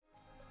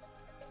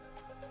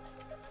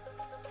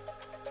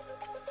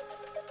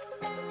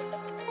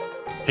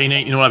Hey,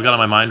 Nate, you know what I've got on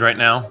my mind right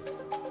now?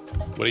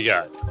 What do you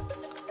got?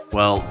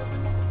 Well,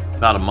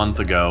 about a month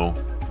ago,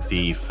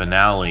 the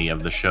finale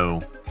of the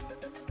show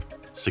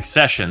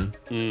Succession,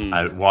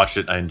 I watched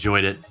it. I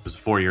enjoyed it. It was a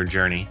 4-year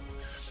journey.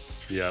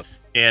 Yep.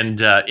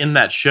 And in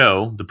that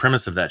show, the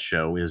premise of that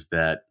show is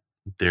that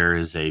there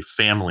is a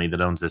family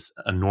that owns this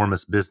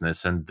enormous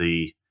business, and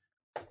the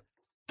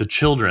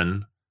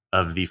children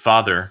of the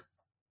father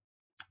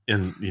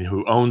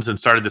who owns and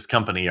started this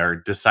company are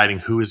deciding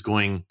who is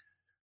going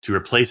to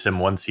replace him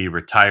once he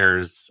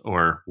retires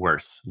or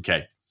worse.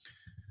 Okay.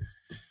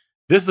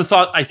 This is a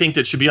thought I think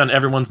that should be on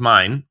everyone's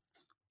mind,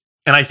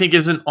 and I think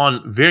isn't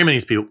on very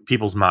many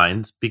people's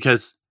minds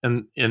because,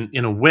 in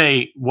a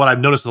way, what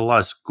I've noticed with a lot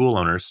of school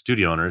owners,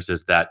 studio owners,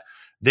 is that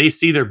they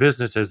see their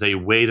business as a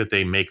way that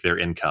they make their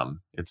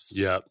income. It's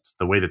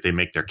the way that they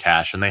make their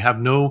cash, and they have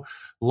no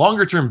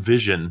longer term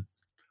vision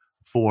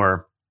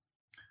for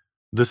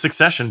the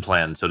succession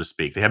plan, so to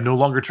speak. They have no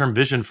longer term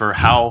vision for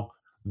how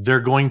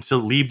they're going to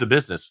leave the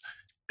business.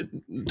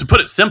 To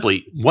put it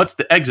simply, what's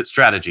the exit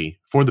strategy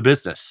for the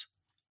business?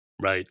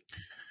 Right.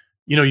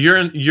 You know,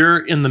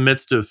 you're in the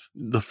midst of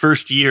the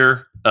first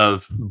year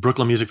of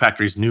Brooklyn Music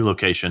Factory's new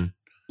location.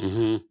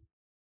 Mm-hmm.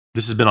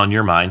 This has been on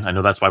your mind. I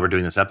know that's why we're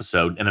doing this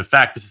episode. And in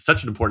fact, this is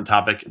such an important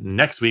topic.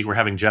 Next week, we're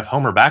having Jeff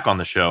Homer back on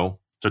the show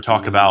to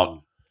talk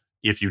about,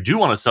 if you do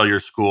want to sell your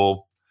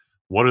school,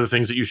 what are the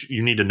things that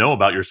you need to know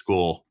about your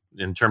school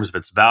in terms of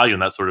its value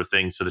and that sort of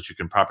thing, so that you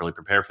can properly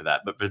prepare for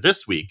that. But for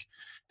this week,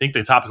 I think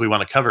the topic we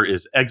want to cover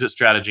is exit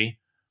strategy,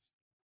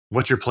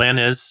 what your plan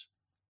is,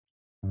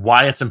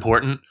 why it's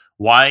important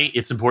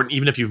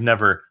even if you've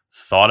never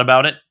thought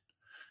about it.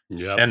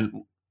 Yeah.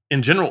 And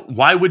in general,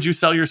 why would you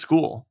sell your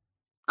school?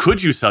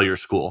 Could you sell your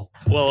school?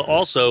 Well,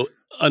 also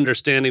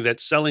understanding that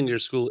selling your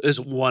school is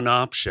one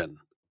option.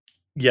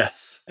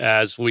 Yes.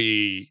 As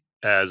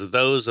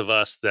those of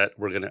us that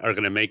are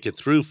gonna make it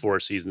through 4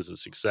 seasons of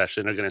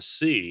Succession are gonna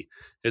see,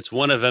 it's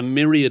one of a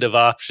myriad of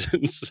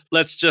options.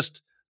 Let's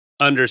just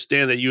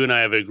understand that you and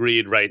I have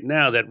agreed right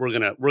now that we're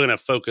gonna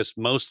focus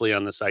mostly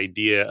on this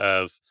idea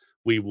of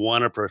we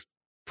want to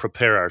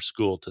prepare our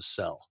school to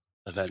sell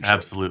eventually.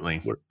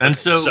 Absolutely.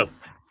 So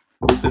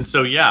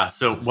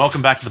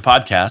welcome back to the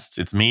podcast.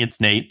 It's me, it's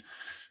Nate.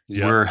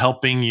 Yep. We're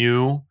helping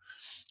you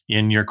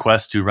in your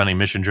quest to run a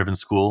mission-driven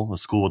school, a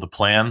school with a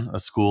plan, a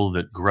school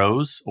that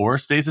grows or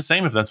stays the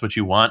same if that's what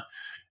you want.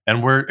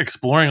 And we're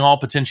exploring all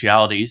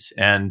potentialities,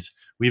 and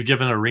we've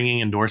given a ringing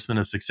endorsement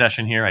of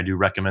Succession here. I do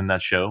recommend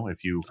that show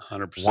if you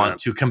 100%. want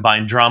to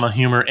combine drama,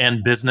 humor,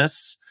 and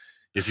business.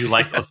 If you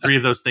like all 3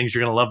 of those things,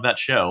 you're going to love that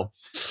show.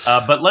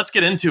 But let's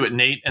get into it,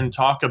 Nate, and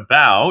talk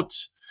about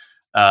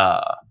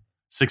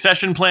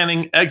succession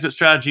planning, exit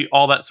strategy,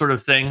 all that sort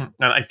of thing.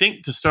 And I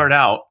think to start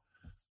out,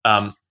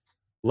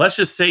 let's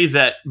just say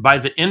that by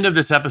the end of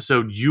this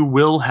episode, you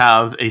will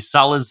have a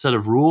solid set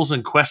of rules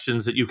and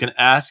questions that you can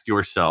ask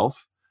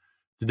yourself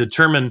to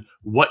determine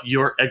what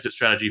your exit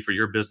strategy for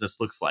your business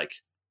looks like.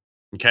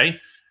 Okay?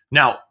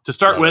 Now, to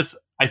start with,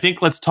 I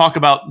think let's talk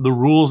about the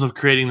rules of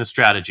creating the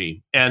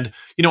strategy. And,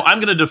 I'm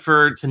going to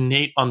defer to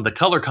Nate on the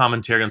color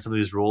commentary on some of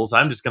these rules.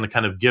 I'm just going to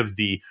kind of give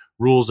the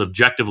rules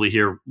objectively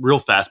here real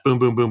fast. Boom,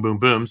 boom, boom, boom,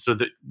 boom. So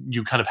that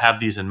you kind of have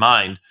these in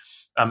mind.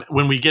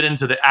 When we get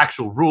into the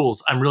actual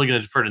rules, I'm really going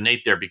to defer to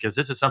Nate there because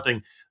this is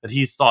something that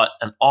he's thought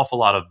an awful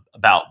lot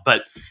about.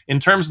 But in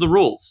terms of the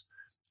rules,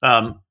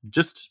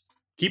 just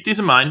keep these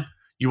in mind.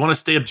 You want to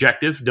stay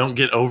objective. Don't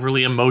get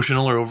overly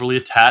emotional or overly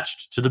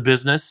attached to the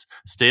business.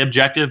 Stay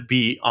objective.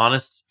 Be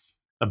honest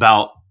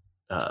about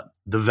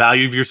the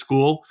value of your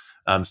school.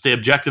 Stay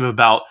objective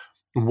about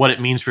what it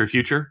means for your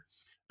future.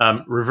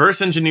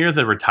 Reverse engineer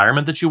the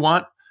retirement that you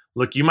want.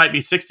 Look, you might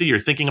be 60.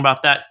 You're thinking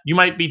about that. You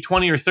might be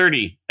 20 or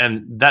 30,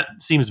 and that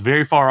seems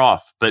very far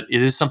off. But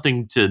it is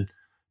something to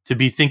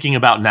be thinking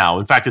about now.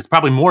 In fact, it's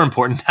probably more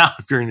important now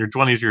if you're in your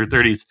 20s or your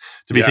 30s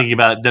to be thinking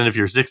about it than if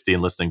you're 60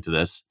 and listening to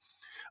this.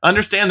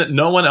 Understand that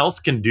no one else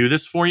can do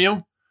this for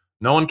you.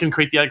 No one can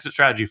create the exit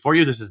strategy for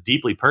you. This is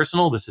deeply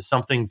personal. This is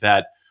something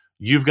that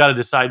you've got to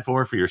decide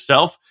for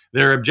yourself.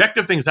 There are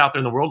objective things out there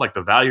in the world, like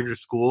the value of your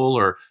school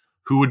or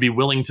who would be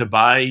willing to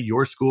buy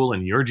your school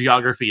and your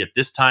geography at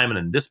this time and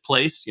in this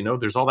place.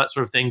 There's all that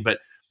sort of thing. But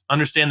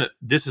understand that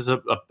this is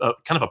a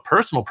kind of a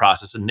personal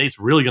process, and Nate's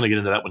really going to get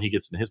into that when he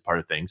gets into his part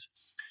of things.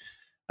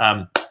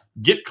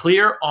 Get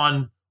clear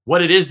on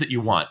what it is that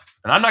you want.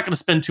 And I'm not going to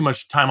spend too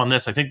much time on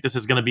this. I think this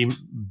is going to be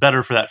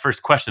better for that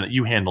first question that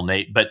you handle,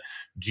 Nate. But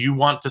do you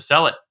want to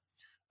sell it?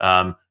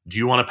 Do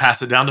you want to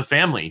pass it down to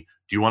family?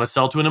 Do you want to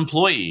sell to an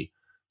employee?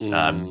 Do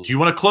you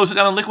want to close it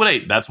down and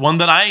liquidate? That's one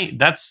that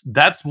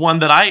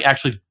I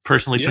actually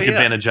personally took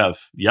advantage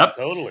of. Yep.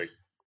 Totally.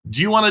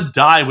 Do you want to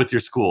die with your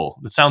school?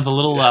 It sounds a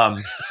little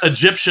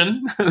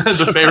Egyptian,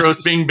 the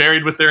pharaohs being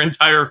buried with their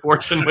entire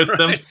fortune with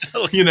them,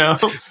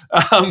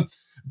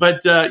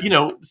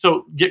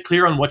 so get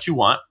clear on what you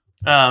want.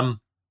 And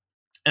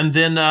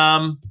then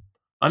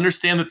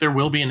understand that there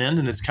will be an end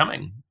and it's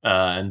coming.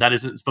 And that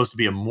isn't supposed to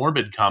be a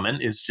morbid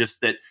comment. It's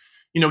just that,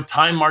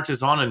 time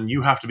marches on and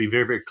you have to be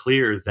very, very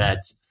clear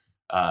that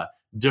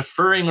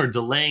deferring or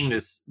delaying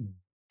this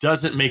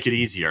doesn't make it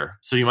easier.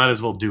 So you might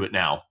as well do it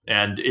now.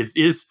 And it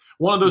is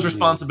one of those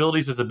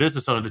responsibilities as a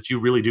business owner that you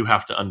really do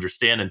have to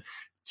understand and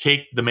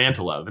take the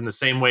mantle of. In the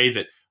same way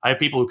that I have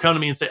people who come to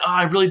me and say,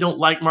 I really don't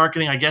like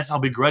marketing. I guess I'll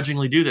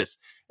begrudgingly do this.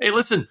 Hey,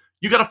 listen,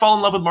 you got to fall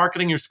in love with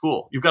marketing your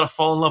school. You've got to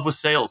fall in love with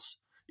sales.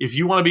 If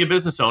you want to be a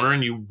business owner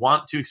and you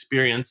want to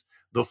experience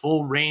the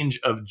full range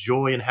of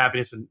joy and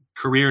happiness and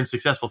career and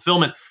success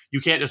fulfillment,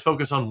 you can't just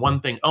focus on one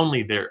thing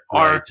only. There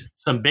are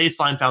some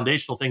baseline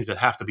foundational things that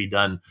have to be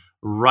done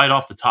right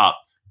off the top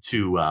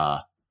to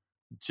have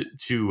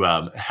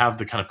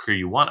the kind of career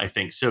you want, I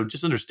think. So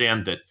just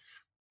understand that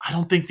I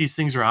don't think these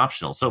things are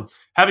optional. So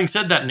having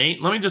said that,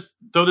 Nate, let me just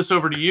throw this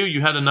over to you.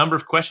 You had a number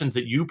of questions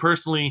that you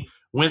personally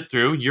went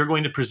through. You're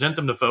going to present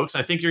them to folks.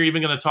 I think you're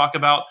even going to talk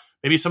about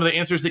maybe some of the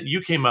answers that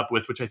you came up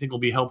with, which I think will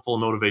be helpful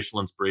and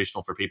motivational,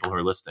 inspirational for people who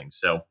are listening.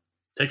 So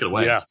take it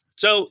away. Yeah.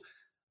 So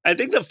I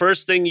think the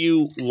first thing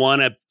you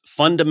want to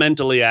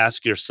fundamentally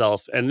ask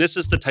yourself, and this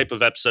is the type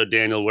of episode,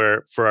 Daniel,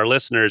 where for our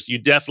listeners, you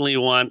definitely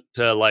want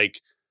to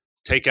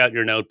take out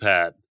your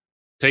notepad,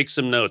 take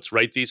some notes,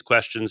 write these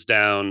questions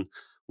down,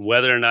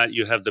 whether or not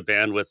you have the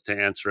bandwidth to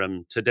answer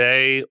them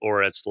today,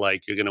 or it's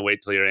like you're going to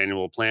wait till your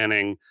annual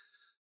planning.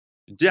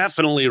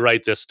 Definitely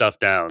write this stuff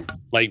down.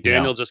 Like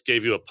Daniel just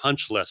gave you a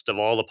punch list of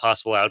all the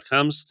possible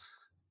outcomes.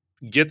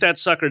 Get that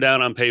sucker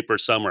down on paper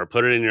somewhere.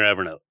 Put it in your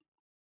Evernote.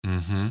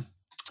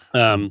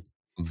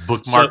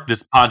 Bookmark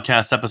this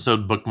podcast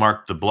episode,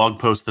 bookmark the blog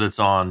post that it's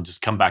on.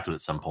 Just come back to it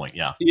at some point.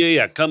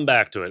 Yeah. Come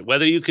back to it.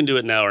 Whether you can do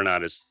it now or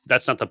not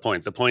that's not the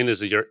point. The point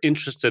is that you're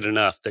interested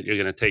enough that you're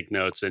going to take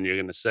notes and you're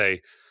going to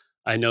say,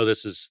 I know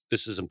this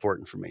is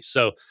important for me.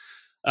 So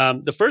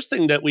the first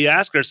thing that we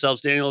ask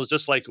ourselves, Daniel, is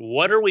just like,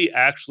 what are we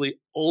actually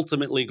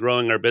ultimately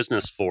growing our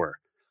business for?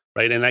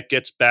 Right. And that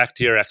gets back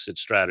to your exit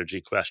strategy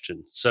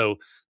question. So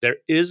there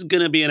is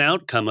going to be an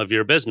outcome of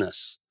your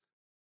business.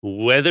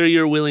 Whether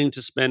you're willing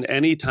to spend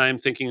any time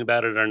thinking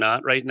about it or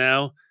not right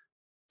now,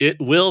 it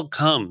will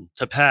come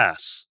to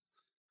pass.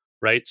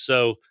 Right.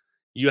 So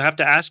you have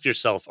to ask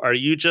yourself, are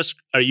you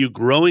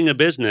growing a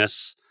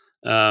business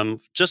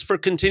just for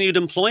continued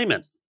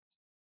employment?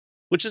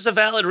 Which is a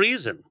valid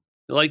reason.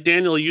 Like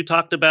Daniel, you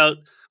talked about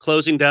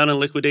closing down and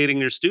liquidating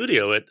your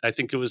studio at, I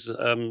think it was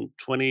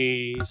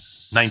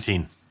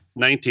 2019.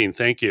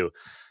 Thank you.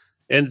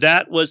 And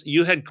that was,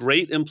 you had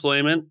great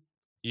employment.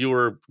 You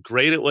were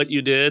great at what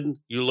you did.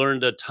 You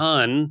learned a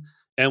ton.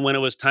 And when it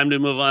was time to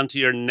move on to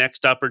your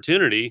next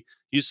opportunity,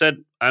 you said,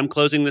 I'm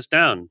closing this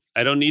down.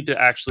 I don't need to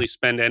actually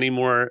spend any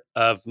more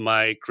of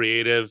my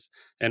creative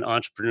and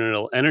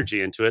entrepreneurial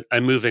energy into it.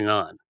 I'm moving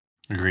on.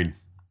 Agreed.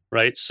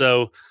 Right.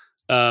 So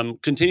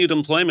continued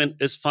employment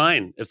is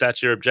fine if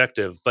that's your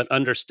objective, but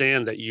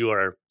understand that you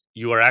are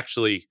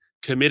actually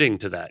committing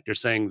to that. You're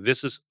saying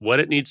this is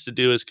what it needs to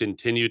do is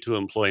continue to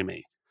employ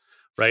me.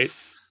 Right.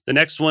 The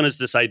next one is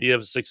this idea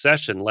of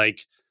succession.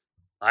 Like,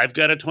 I've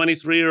got a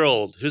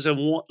 23-year-old who's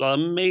an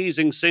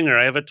amazing singer.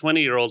 I have a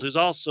 20-year-old who's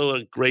also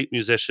a great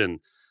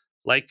musician.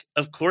 Like,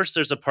 of course,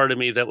 there's a part of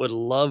me that would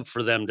love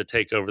for them to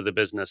take over the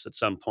business at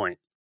some point.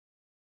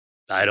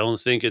 I don't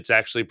think it's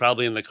actually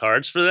probably in the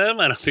cards for them.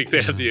 I don't think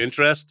they have the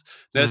interest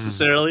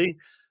necessarily.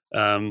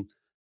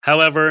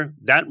 However,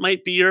 that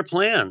might be your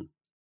plan,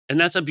 and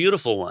that's a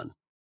beautiful one.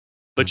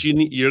 But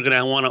you're going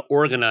to want to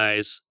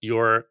organize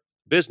your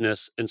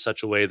business in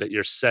such a way that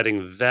you're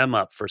setting them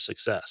up for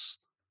success.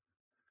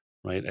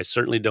 Right? I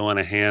certainly don't want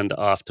to hand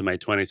off to my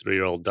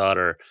 23-year-old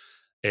daughter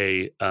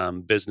a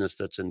business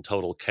that's in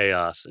total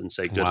chaos and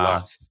say, good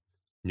luck.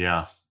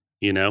 Yeah.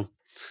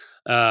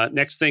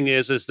 Next thing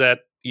is that,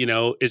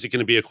 is it going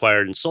to be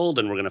acquired and sold?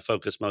 And we're going to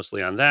focus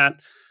mostly on that.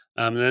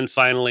 And then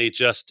finally,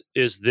 just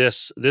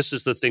this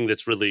is the thing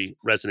that's really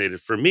resonated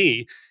for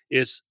me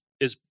is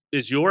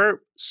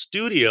your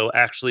studio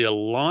actually a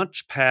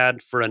launch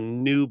pad for a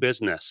new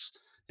business?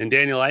 And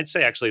Daniel, I'd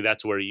say actually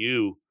that's where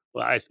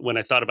when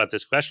I thought about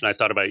this question, I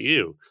thought about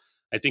you.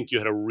 I think you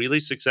had a really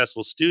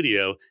successful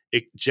studio.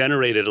 It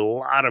generated a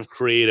lot of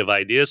creative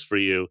ideas for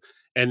you.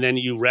 And then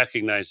you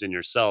recognized in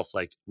yourself,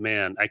 like,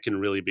 man, I can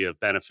really be of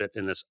benefit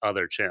in this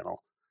other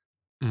channel.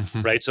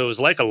 Right. So it was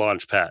like a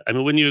launch pad. I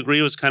mean, wouldn't you agree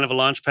it was kind of a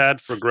launch pad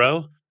for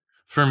Grow?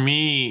 For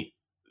me,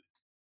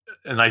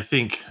 and I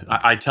think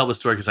I tell the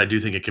story because I do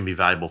think it can be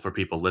valuable for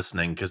people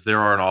listening, because there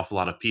are an awful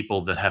lot of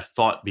people that have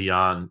thought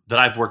beyond, that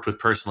I've worked with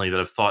personally, that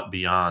have thought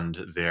beyond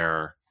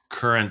their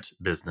current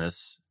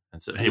business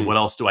and said, hey, what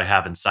else do I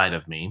have inside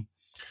of me?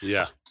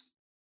 Yeah.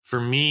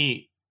 For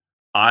me,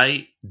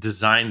 I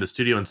designed the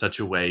studio in such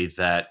a way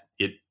that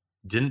it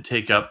didn't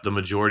take up the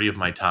majority of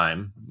my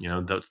time.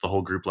 That's the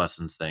whole group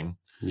lessons thing.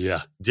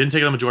 Yeah. Didn't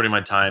take up the majority of my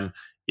time.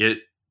 It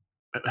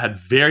had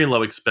very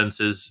low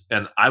expenses,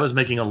 and I was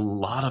making a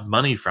lot of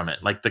money from it.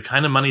 Like the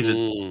kind of money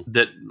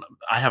that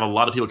I have a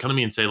lot of people come to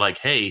me and say like,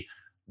 hey,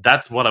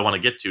 that's what I want to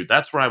get to.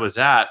 That's where I was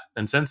at.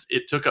 And since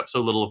it took up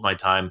so little of my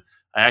time,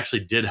 I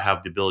actually did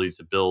have the ability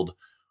to build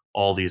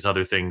all these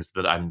other things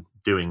that I'm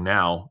doing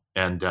now.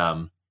 And,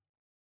 when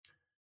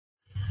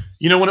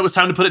it was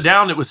time to put it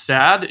down, it was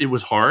sad. It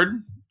was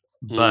hard,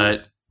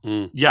 but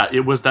yeah,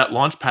 it was that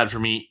launch pad for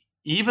me.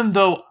 even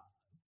though,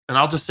 and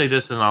I'll just say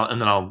this, and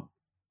then I'll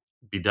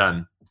be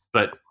done.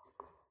 But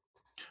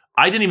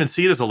I didn't even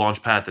see it as a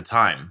launch pad at the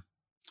time.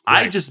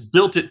 I Right. just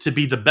built it to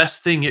be the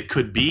best thing it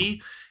could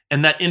be,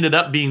 and that ended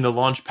up being the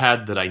launch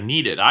pad that I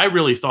needed. I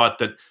really thought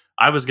that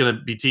I was going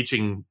to be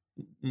teaching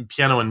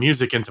piano and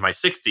music into my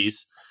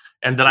 60s,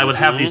 and that I would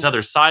have these Mm-hmm.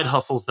 other side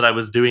hustles that I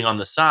was doing on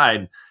the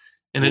side.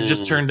 And it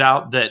just Mm. turned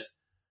out that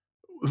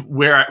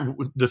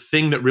the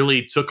thing that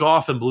really took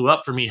off and blew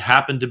up for me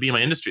happened to be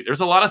my industry.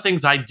 There's a lot of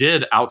things I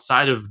did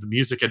outside of the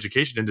music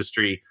education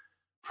industry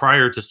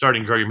prior to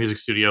starting Grow Your Music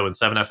Studio and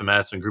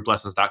 7FMS and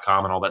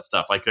grouplessons.com and all that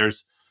stuff. Like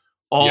there's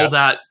all Yep.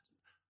 that.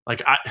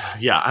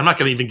 I'm not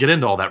going to even get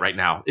into all that right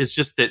now. It's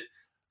just that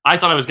I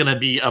thought I was going to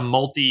be a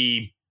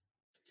multi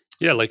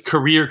Yeah. Like,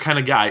 career kind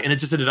of guy, and it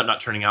just ended up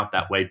not turning out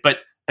that way.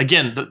 But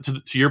again,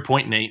 to your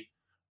point, Nate,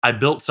 I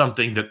built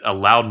something that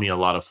allowed me a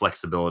lot of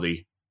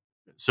flexibility.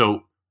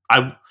 So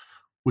I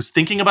was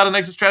thinking about an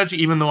exit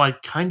strategy, even though I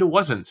kind of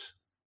wasn't.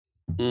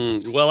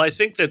 well, I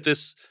think that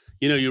this,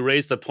 you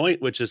raised the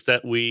point, which is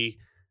that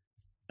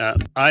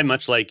I,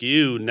 much like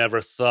you,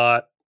 never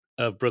thought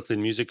of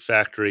Brooklyn Music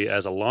Factory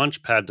as a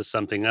launch pad to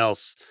something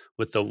else,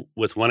 with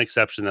one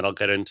exception that I'll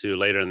get into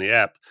later in the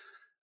app.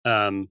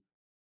 Um,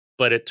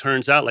 but it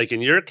turns out, like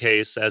in your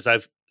case, as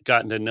I've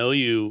gotten to know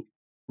you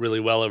really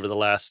well over the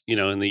last,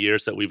 in the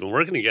years that we've been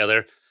working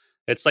together,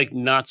 it's like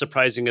not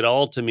surprising at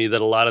all to me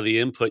that a lot of the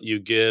input you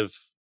give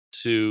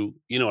to,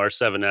 our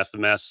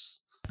 7FMS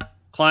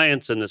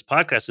clients in this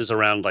podcast is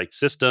around like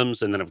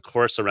systems, and then of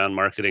course around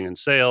marketing and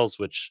sales,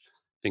 which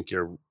I think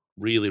you're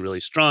really, really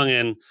strong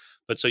in.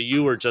 But so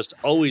you were just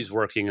always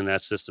working in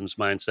that systems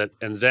mindset.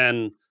 And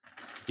then,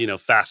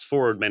 fast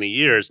forward many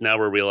years, now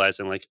we're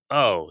realizing like,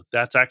 oh,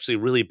 that's actually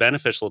really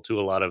beneficial to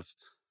a lot of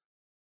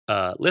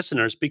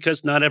listeners,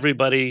 because not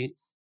everybody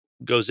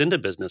goes into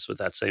business with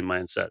that same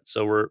mindset.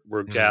 So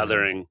we're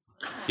gathering,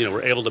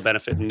 we're able to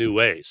benefit in new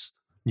ways.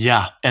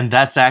 Yeah, and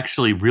that's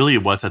actually really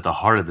what's at the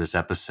heart of this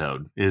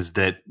episode, is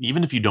that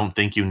even if you don't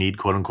think you need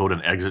quote unquote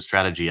an exit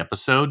strategy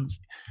episode,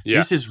 Yeah.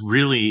 this is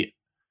really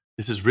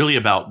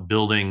about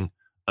building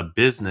a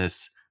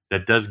business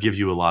that does give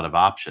you a lot of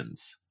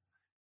options.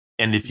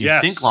 And if you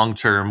think Yes. long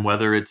term,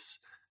 whether it's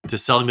to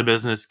selling the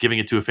business, giving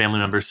it to a family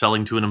member,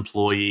 selling to an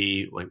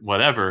employee, like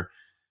whatever,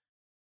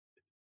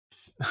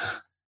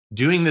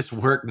 doing this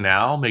work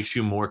now makes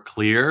you more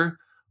clear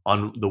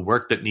on the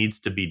work that needs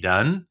to be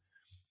done.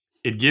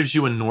 It gives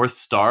you a North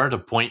Star to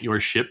point your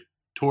ship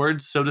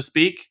towards, so to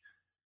speak.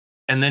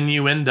 And then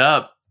you end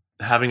up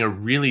having a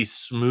really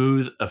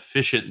smooth,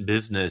 efficient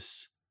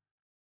business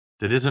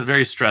that isn't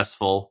very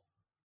stressful,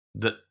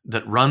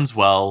 that runs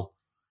well.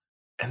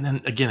 And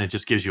then again, it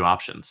just gives you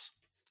options.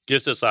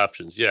 Gives us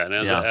options. Yeah. And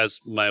as Yeah. as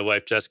my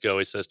wife Jessica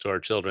always says to our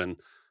children,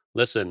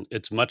 listen,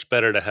 it's much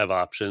better to have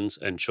options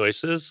and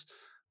choices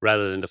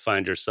rather than to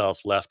find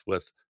yourself left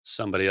with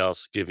somebody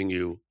else giving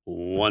you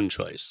one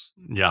choice.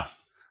 Yeah.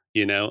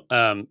 You know?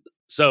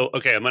 So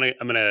okay, I'm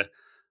gonna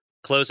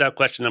close out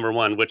question number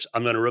one, which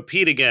I'm gonna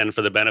repeat again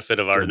for the benefit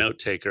of our Good. note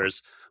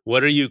takers.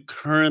 What are you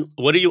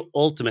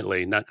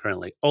ultimately, not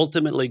currently,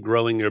 ultimately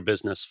growing your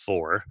business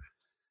for?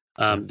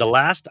 Okay. The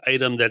last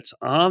item that's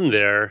on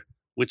there,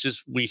 which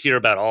is we hear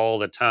about all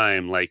the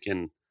time, like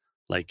in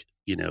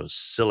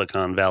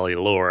Silicon Valley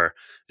lore,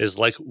 is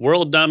like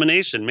world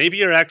domination. Maybe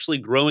you're actually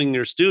growing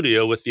your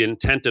studio with the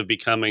intent of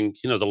becoming,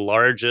 the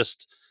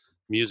largest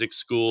music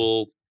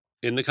school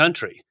in the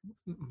country.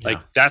 Yeah.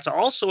 Like that's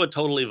also a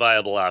totally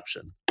viable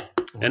option.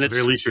 Or And at the very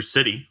it's least, your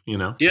city,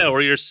 yeah,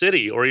 or your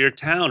city or your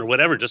town or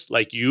whatever, just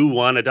like you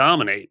want to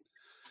dominate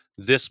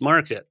this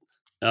market.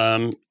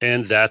 And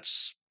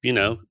that's,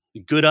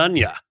 good on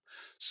ya.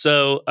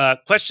 So,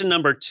 question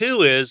number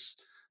two is,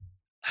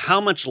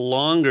 how much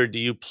longer do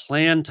you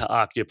plan to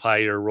occupy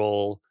your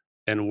role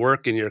and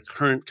work in your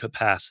current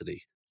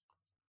capacity?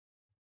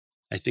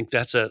 I think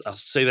I'll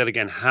say that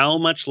again. How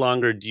much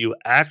longer do you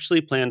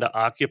actually plan to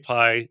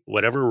occupy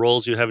whatever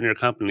roles you have in your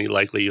company?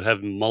 Likely you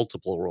have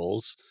multiple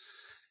roles,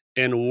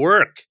 and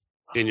work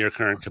in your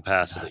current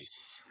capacity.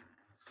 Yes.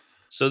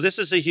 So this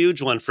is a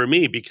huge one for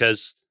me,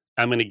 because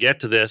I'm going to get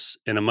to this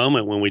in a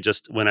moment I'm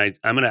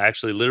going to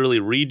actually literally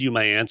read you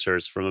my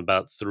answers from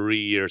about 3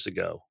 years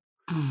ago.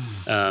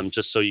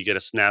 Just so you get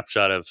a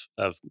snapshot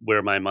of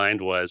where my mind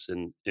was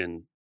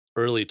in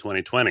early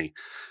 2020.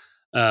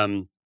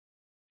 Um,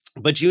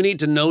 but you need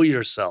to know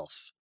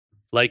yourself.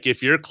 Like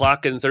if you're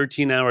clocking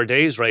 13-hour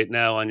days right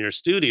now on your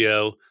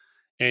studio,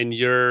 and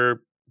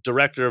you're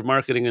director of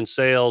marketing and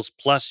sales,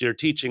 plus you're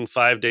teaching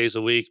 5 days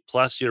a week,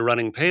 plus you're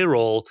running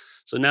payroll.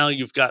 So now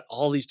you've got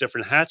all these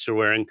different hats you're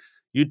wearing.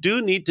 You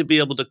do need to be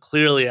able to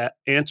clearly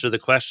answer the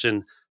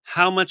question,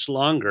 how much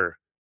longer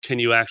can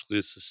you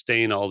actually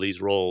sustain all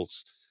these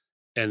roles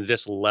and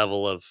this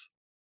level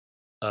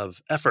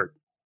of effort?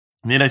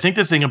 Nate, I think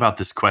the thing about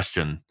this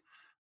question,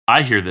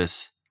 I hear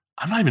this,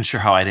 I'm not even sure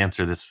how I'd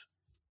answer this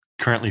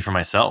currently for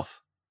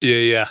myself. Yeah,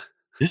 yeah.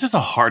 This is a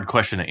hard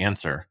question to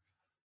answer.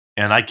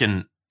 And I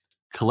can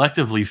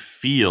collectively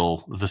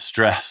feel the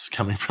stress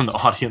coming from the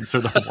audience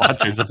or the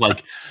watchers of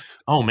like,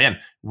 Oh man,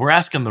 we're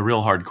asking the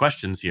real hard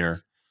questions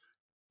here.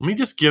 Let me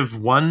just give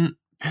one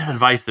bit of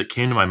advice that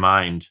came to my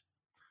mind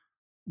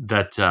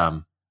that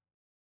I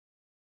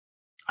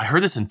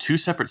heard this in two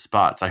separate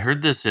spots. I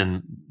heard this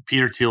in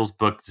Peter Thiel's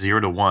book,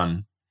 0 to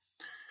 1.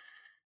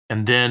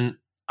 And then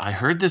I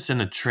heard this in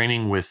a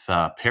training with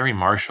Perry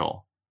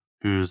Marshall,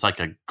 who's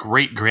like a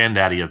great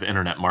granddaddy of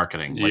internet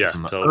marketing, like Yeah,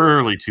 from the totally.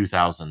 early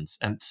 2000s,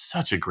 and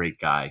such a great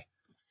guy.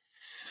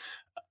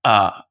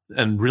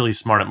 And really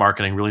smart at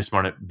marketing, really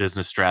smart at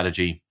business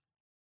strategy.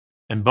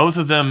 And both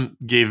of them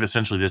gave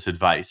essentially this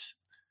advice.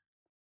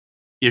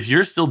 If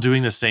you're still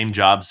doing the same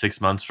job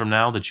 6 months from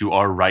now that you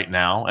are right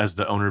now as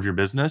the owner of your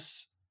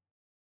business,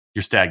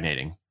 you're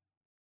stagnating.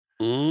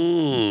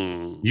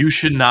 Mm. You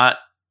should not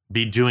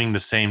be doing the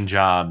same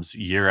jobs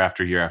year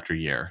after year after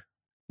year.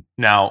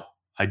 Now,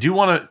 I do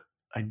want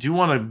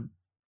to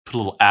put a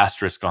little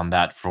asterisk on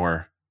that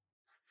for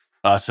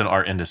us in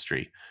our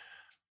industry.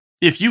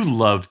 If you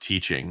love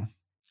teaching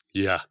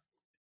Yeah.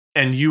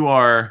 and you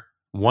are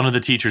one of the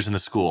teachers in the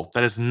school,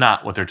 that is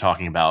not what they're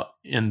talking about.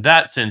 In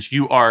that sense,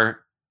 you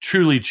are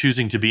truly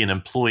choosing to be an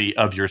employee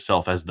of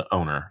yourself as the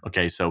owner.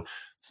 Okay, so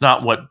it's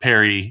not what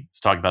Perry is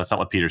talking about. It's not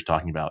what Peter's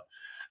talking about.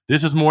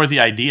 This is more the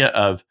idea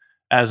of,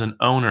 as an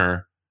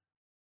owner,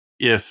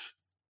 if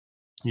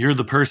you're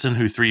the person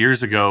who 3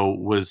 years ago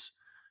was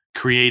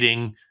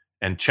creating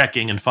and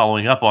checking and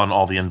following up on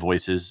all the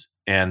invoices,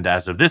 and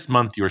as of this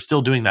month you're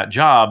still doing that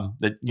job,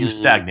 that you've Hmm.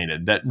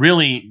 stagnated, that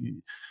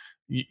really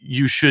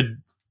you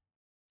should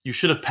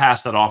have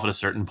passed that off at a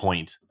certain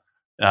point.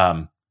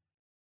 um,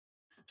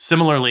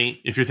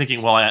 Similarly, if you're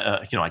thinking, well,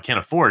 I can't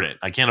afford it,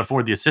 I can't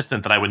afford the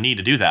assistant that I would need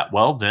to do that,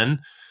 well,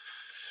 then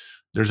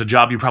there's a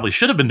job you probably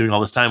should have been doing all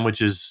this time,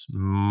 which is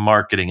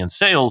marketing and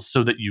sales,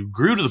 so that you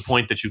grew to the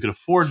point that you could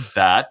afford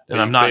that. And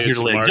You I'm not created here to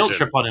some lay a guilt margin.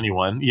 trip on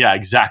anyone. Yeah,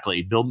 exactly.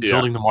 Yeah.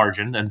 Building the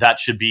margin. And that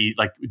should be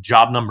like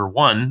job number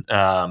one.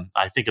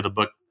 I think of the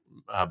book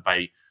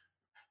by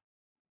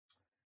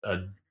uh,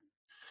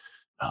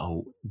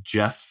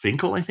 Jeff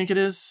Finkel, I think it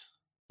is.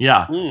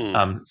 Yeah.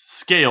 Hmm.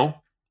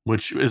 Scale,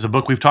 which is a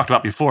book we've talked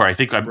about before. I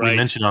think we Right.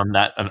 mentioned on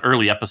that an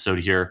early episode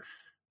here,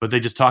 but they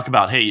just talk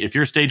about, hey, if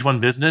you're a stage one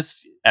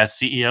business as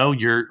CEO,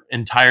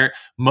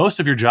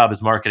 most of your job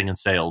is marketing and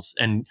sales,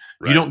 and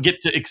you Right. don't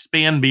get to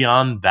expand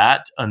beyond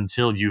that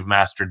until you've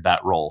mastered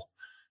that role,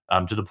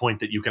 to the point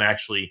that you can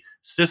actually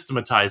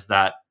systematize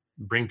that,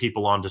 bring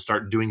people on to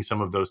start doing some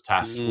of those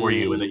tasks for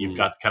you, and that you've Mm.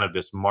 got kind of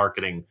this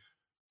marketing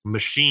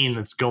machine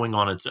that's going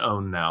on its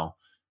own now.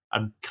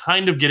 I'm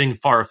kind of getting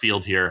far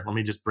afield here. Let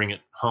me just bring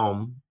it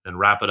home and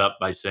wrap it up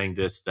by saying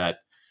this: that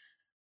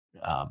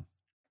um,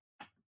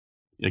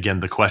 again,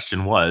 the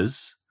question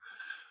was,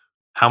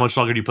 how much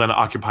longer do you plan to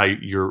occupy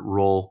your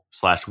role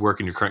 / work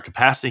in your current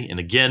capacity? And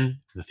again,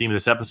 the theme of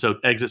this episode,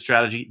 exit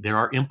strategy. There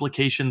are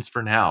implications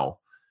for now.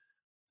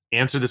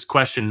 Answer this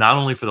question not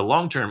only for the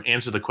long term.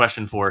 Answer the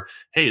question for,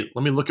 hey,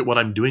 let me look at what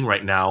I'm doing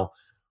right now.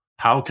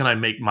 How can I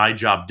make my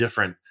job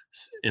different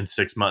in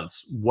 6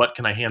 months? What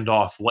can I hand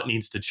off? What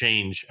needs to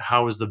change?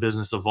 How is the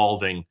business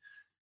evolving?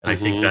 And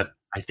Hmm.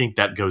 I think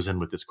that goes in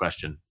with this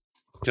question.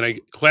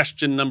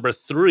 Question number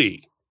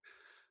 3.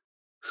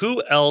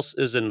 Who else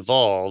is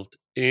involved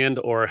and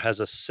or has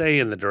a say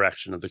in the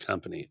direction of the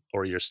company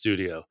or your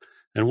studio?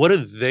 And what do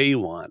they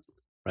want?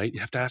 Right?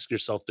 You have to ask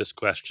yourself this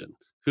question.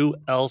 Who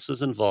else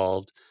is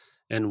involved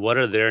and what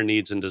are their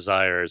needs and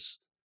desires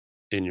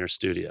in your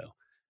studio?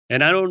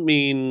 And I don't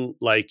mean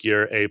like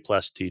your A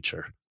plus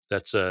teacher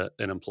that's an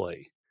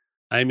employee.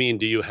 I mean,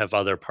 do you have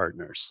other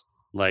partners?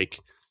 Like,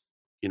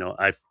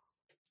 I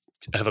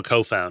have a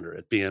co-founder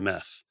at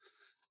BMF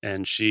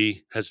and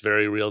she has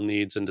very real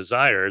needs and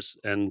desires.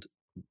 And,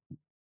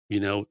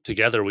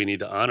 together we need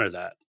to honor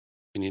that.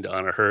 We need to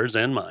honor hers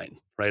and mine,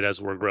 right? As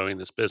we're growing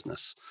this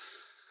business.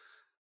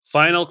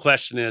 Final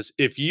question is,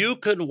 if you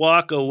could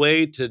walk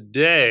away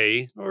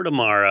today or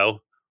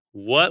tomorrow,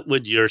 what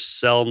would your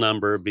cell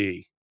number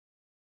be?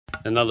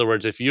 In other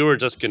words, if you were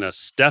just going to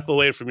step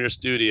away from your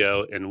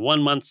studio in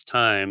 1 month's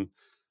time,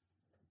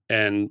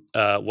 and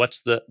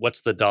what's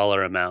the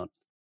dollar amount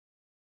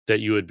that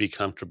you would be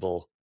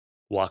comfortable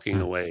walking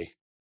Hmm. away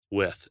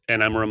with?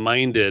 And I'm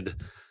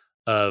reminded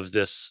of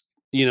this.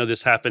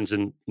 This happens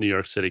in New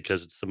York City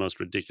because it's the most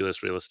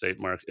ridiculous real estate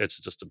market. It's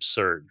just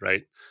absurd,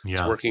 right?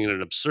 It's Yeah. working at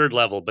an absurd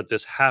level, but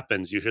this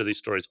happens. You hear these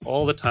stories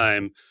all the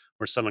time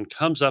where someone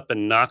comes up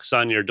and knocks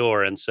on your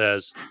door and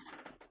says,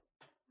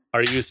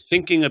 "Are you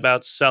thinking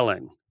about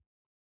selling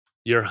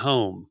your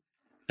home?"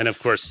 And of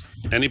course,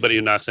 anybody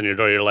who knocks on your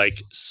door, you're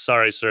like,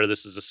 "Sorry, sir,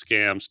 this is a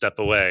scam. Step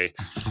away."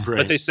 But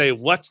Right. they say,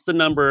 "What's the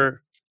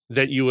number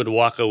that you would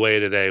walk away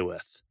today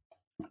with?"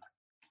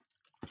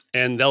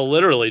 And they'll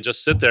literally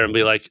just sit there and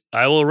be like,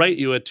 "I will write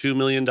you a $2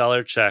 million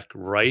check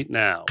right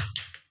now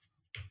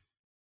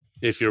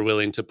if you're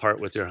willing to part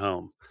with your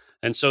home."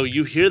 And so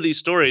you hear these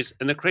stories.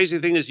 And the crazy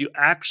thing is, you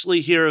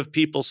actually hear of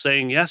people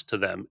saying yes to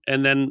them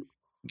and then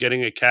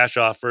getting a cash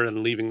offer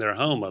and leaving their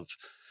home.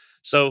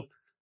 So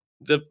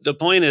the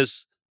point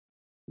is,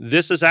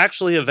 this is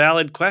actually a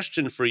valid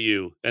question for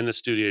you in the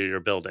studio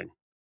you're building,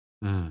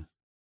 Mm.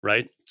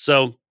 right?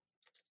 So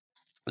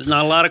There's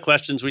not a lot of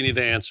questions we need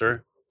to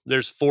answer.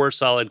 There's 4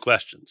 solid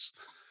questions.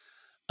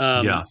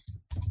 Yeah.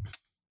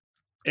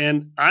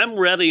 And I'm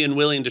ready and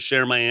willing to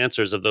share my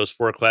answers of those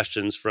 4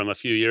 questions from a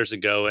few years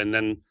ago. And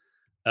then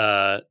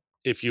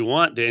if you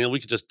want, Daniel, we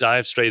could just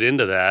dive straight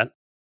into that.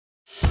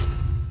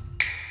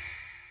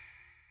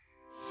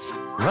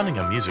 Running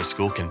a music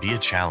school can be a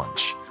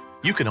challenge.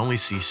 You can only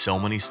see so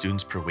many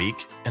students per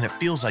week, and it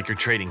feels like you're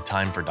trading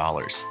time for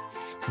dollars.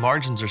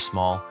 Margins are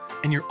small,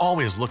 and you're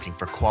always looking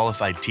for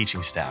qualified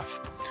teaching staff.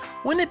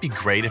 Wouldn't it be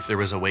great if there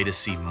was a way to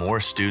see more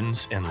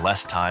students in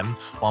less time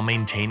while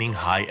maintaining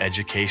high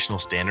educational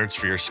standards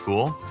for your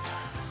school?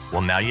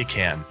 Well, now you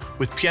can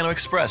with Piano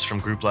Express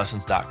from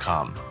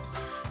GroupLessons.com.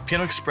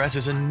 Piano Express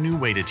is a new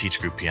way to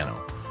teach group piano,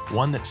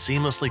 one that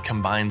seamlessly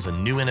combines a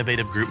new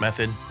innovative group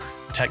method,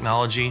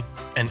 technology,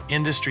 and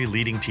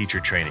industry-leading teacher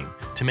training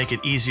to make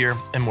it easier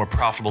and more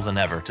profitable than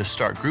ever to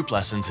start group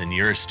lessons in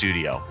your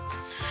studio.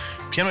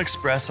 Piano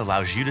Express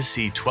allows you to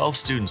see 12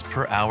 students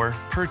per hour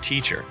per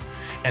teacher,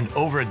 and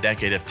over a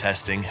decade of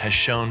testing has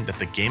shown that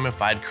the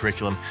gamified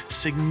curriculum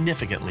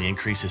significantly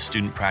increases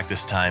student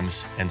practice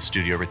times and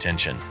studio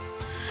retention.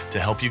 To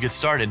help you get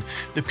started,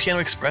 the Piano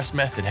Express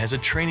method has a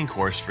training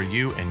course for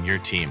you and your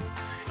team.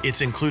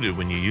 It's included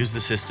when you use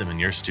the system in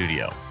your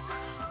studio.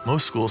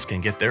 Most schools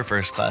can get their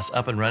first class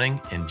up and running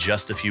in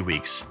just a few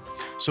weeks.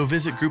 So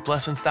visit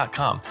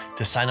GroupLessons.com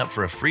to sign up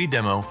for a free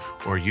demo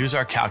or use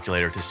our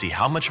calculator to see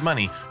how much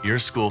money your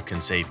school can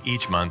save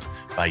each month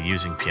by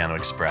using Piano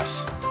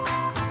Express.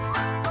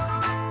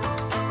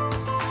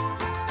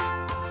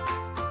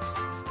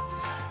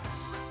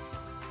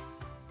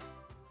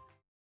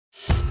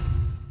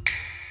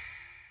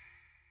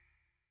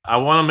 I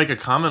want to make a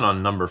comment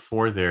on number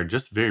 4 there,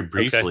 just very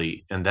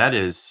briefly, and that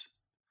is,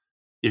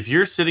 if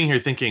you're sitting here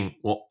thinking,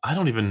 well, I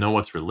don't even know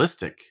what's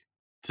realistic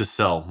to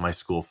sell my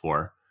school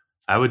for,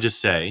 I would just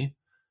say,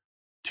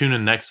 tune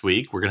in next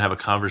week. We're going to have a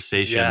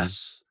conversation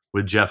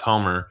with Jeff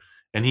Homer,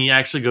 and he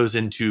actually goes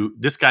into,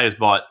 this guy has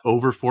bought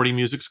over 40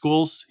 music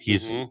schools.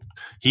 He's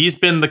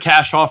been the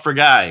cash offer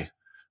guy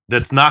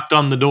that's knocked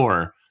on the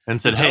door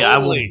and said, hey, I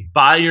will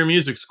buy your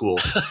music school.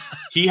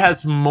 He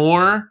has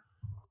more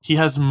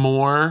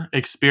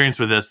experience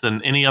with this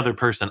than any other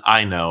person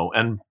I know,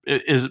 and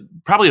is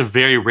probably a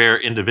very rare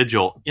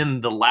individual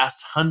in the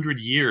last 100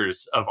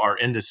 years of our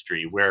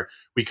industry, where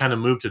we kind of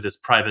moved to this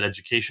private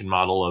education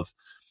model of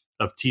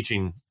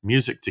teaching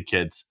music to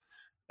kids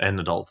and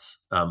adults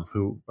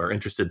who are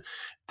interested.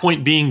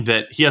 Point being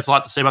that he has a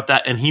lot to say about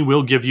that, and he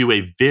will give you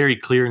a very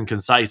clear and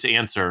concise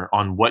answer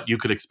on what you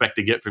could expect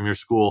to get from your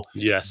school,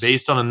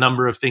 based on a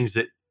number of things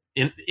that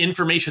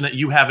information that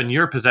you have in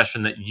your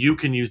possession that you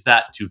can use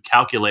that to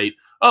calculate,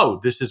 oh,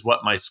 this is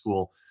what my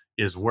school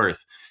is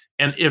worth.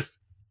 And if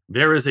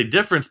there is a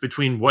difference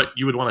between what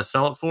you would want to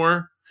sell it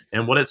for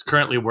and what it's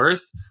currently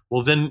worth,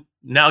 well, then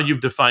now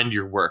you've defined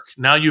your work.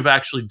 Now you've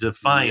actually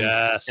defined,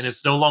 and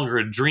it's no longer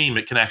a dream.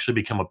 It can actually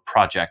become a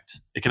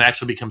project. It can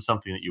actually become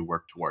something that you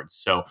work towards.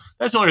 So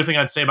that's the only thing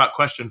I'd say about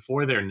question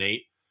 4 there,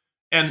 Nate.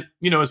 And,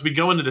 as we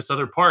go into this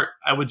other part,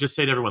 I would just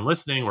say to everyone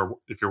listening, or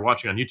if you're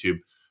watching on YouTube,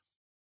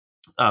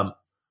 I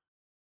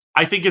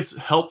think it's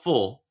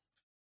helpful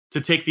to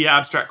take the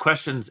abstract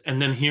questions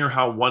and then hear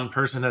how one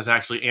person has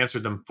actually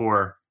answered them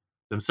for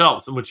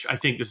themselves, which I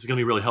think this is going to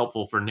be really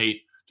helpful for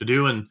Nate to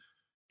do and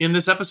in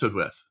this episode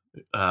with.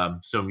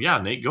 So yeah,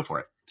 Nate, go for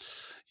it.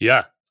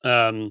 Yeah.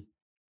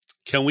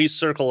 Can we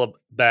circle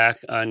back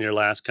on your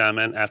last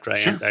comment after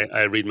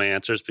I read my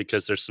answers?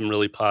 Because there's some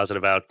really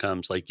positive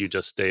outcomes, like you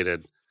just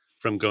stated,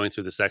 from going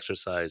through this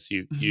exercise.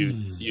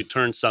 You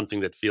turn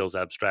something that feels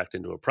abstract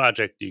into a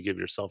project. You give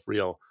yourself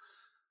real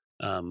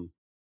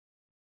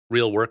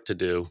work to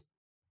do,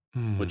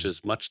 which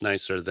is much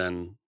nicer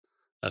than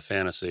a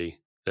fantasy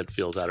that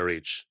feels out of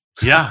reach.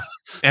 Yeah.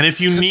 And if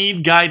you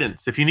need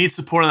guidance, if you need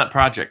support on that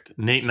project,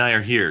 Nate and I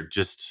are here.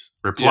 Just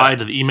reply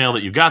to the email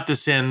that you got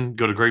this in.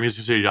 Go to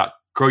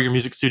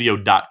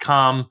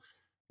growyourmusicstudio.com.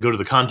 Go to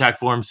the contact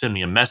form, send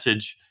me a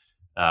message.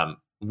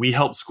 We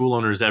help school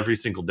owners every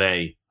single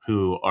day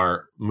who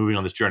are moving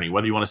on this journey,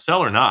 whether you want to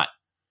sell or not,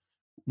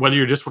 whether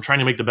you're just trying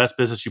to make the best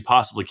business you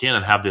possibly can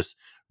and have this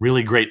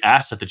really great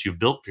asset that you've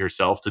built for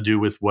yourself to do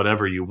with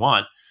whatever you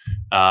want,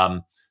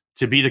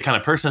 to be the kind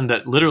of person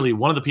that literally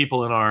one of the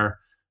people in our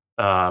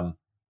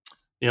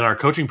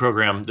coaching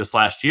program this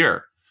last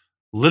year,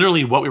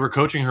 literally what we were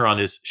coaching her on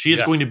is she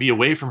is going to be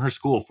away from her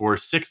school for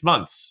 6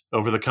 months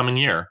over the coming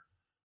year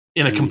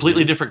in a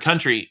completely different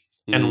country.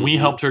 And we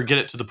helped her get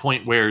it to the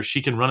point where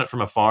she can run it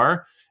from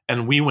afar.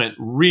 And we went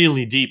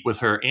really deep with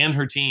her and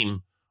her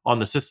team on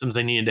the systems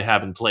they needed to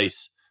have in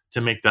place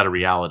to make that a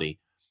reality.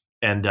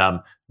 And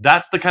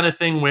that's the kind of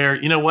thing where,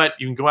 you know what,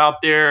 you can go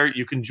out there,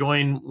 you can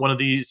join one of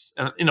these,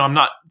 I'm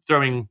not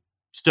throwing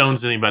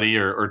stones at anybody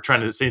or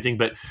trying to say anything,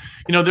 but,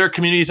 there are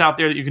communities out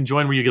there that you can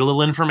join where you get a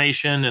little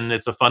information and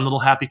it's a fun little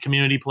happy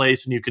community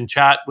place and you can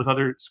chat with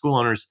other school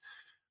owners.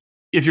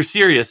 If you're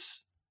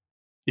serious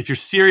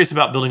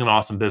about building an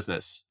awesome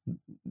business,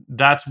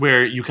 that's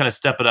where you kind of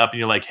step it up and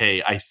you're like,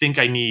 hey, I think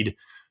I need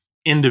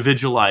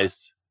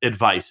individualized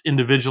advice,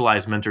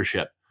 individualized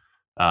mentorship.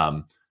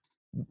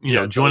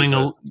 Joining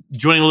a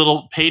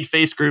little paid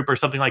face group or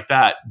something like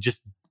that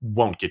just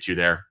won't get you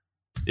there.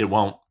 It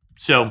won't.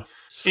 So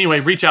anyway,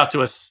 reach out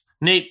to us.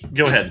 Nate,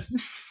 go ahead.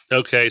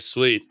 Okay,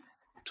 sweet.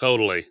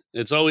 Totally.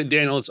 It's always,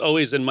 Daniel, it's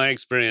always in my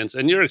experience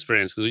and your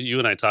experience, because you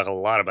and I talk a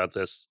lot about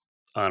this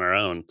on our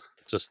own,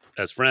 just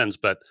as friends,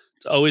 but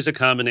it's always a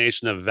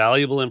combination of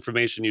valuable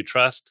information you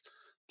trust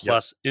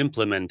plus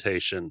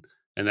implementation.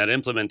 And that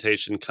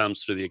implementation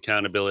comes through the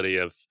accountability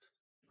of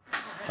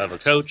a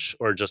coach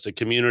or just a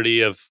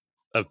community of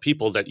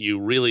people that you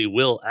really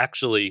will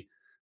actually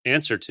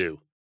answer to.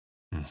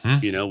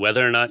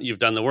 Whether or not you've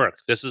done the work.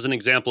 This is an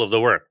example of the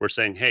work. We're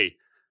saying, hey,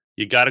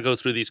 you got to go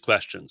through these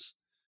questions.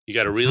 You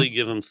got to really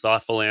give them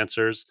thoughtful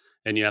answers,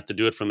 and you have to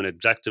do it from an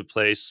objective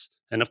place.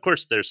 And of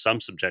course, there's some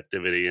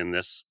subjectivity in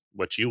this,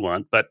 what you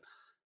want, but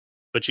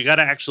you got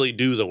to actually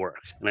do the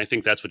work. And I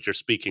think that's what you're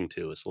speaking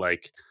to. Is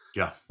like,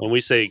 when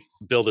we say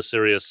build a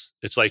serious,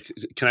 it's like,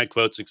 can I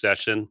quote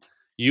Succession?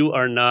 You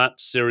are not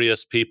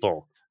serious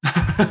people.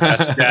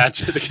 That's that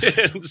to the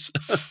kids.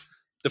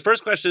 The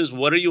first question is,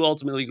 what are you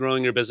ultimately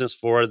growing your business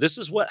for? This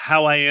is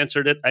how I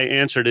answered it. I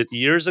answered it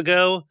years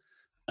ago.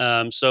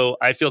 So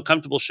I feel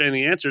comfortable sharing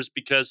the answers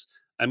because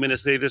I'm going to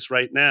say this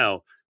right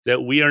now,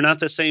 that we are not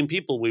the same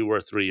people we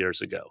were 3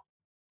 years ago.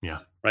 Yeah.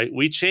 Right.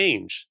 We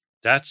change.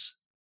 That's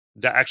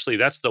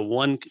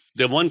the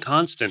one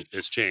constant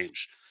is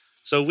change.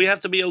 So we have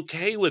to be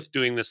okay with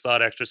doing this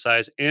thought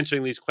exercise,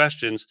 answering these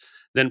questions,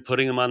 then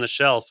putting them on the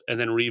shelf and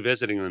then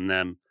revisiting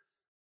them,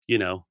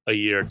 a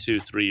year,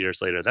 2, 3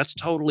 years later. That's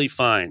totally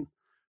fine.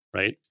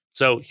 Right.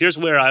 So here's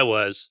where I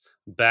was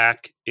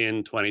back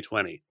in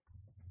 2020.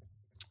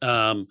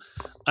 I'm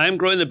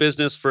growing the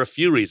business for a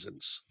few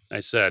reasons. I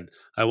said,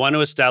 I want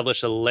to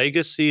establish a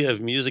legacy of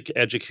music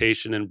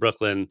education in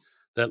Brooklyn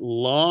that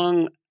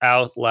long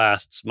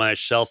outlasts my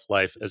shelf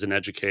life as an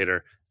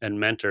educator and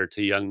mentor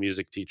to young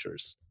music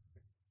teachers.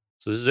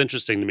 So this is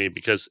interesting to me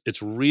because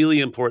it's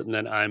really important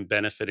that I'm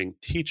benefiting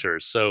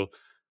teachers. So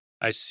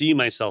I see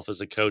myself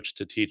as a coach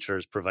to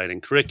teachers,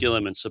 providing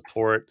curriculum and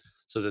support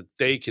so that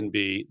they can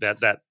be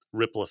that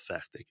ripple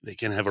effect. They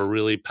can have a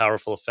really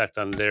powerful effect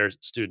on their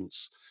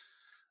students.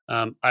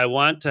 I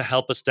want to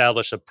help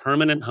establish a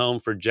permanent home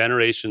for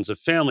generations of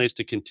families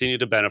to continue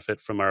to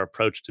benefit from our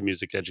approach to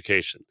music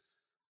education.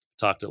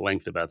 Talked at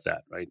length about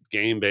that, right?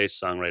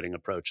 Game-based songwriting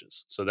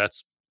approaches. So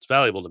it's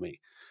valuable to me.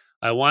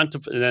 And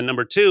then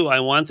number 2, I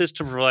want this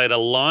to provide a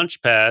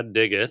launch pad,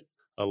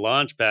 a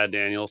launch pad,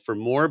 Daniel, for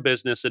more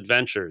business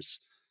adventures.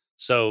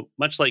 So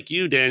much like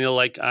you, Daniel,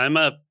 like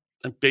I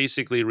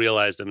basically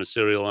realized I'm a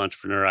serial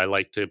entrepreneur. I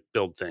like to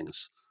build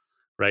things,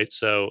 right?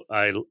 So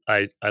I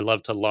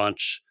love to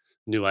launch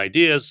new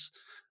ideas,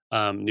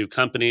 new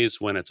companies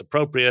when it's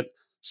appropriate.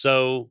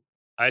 So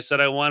I said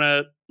I want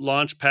a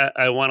launch pad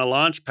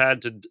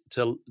to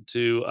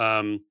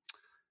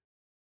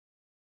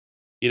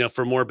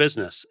for more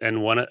business,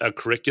 and want a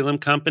curriculum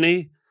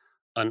company,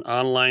 an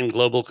online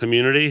global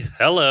community.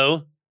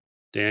 Hello,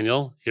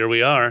 Daniel. Here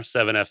we are,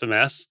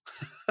 7FMS.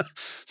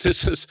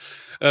 This is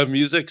a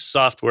music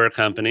software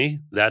company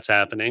that's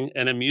happening,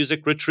 and a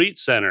music retreat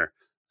center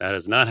that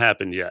has not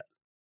happened yet,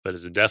 but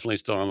is definitely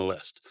still on the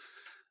list.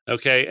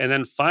 Okay, and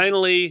then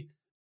finally,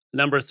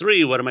 number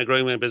 3, what am I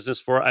growing my business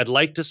for? I'd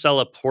like to sell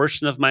a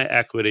portion of my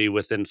equity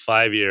within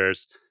 5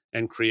 years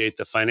and create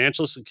the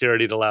financial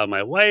security to allow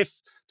my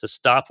wife to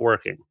stop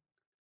working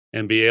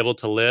and be able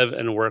to live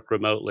and work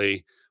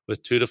remotely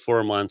with 2 to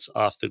 4 months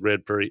off the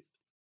grid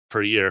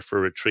per year for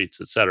retreats,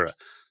 etc.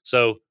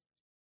 So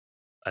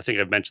I think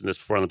I've mentioned this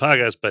before on the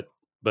podcast,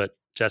 but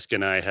Jessica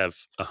and I have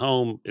a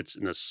home. It's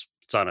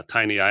on a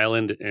tiny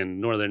island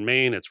in northern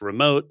Maine. It's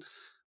remote.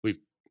 We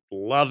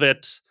love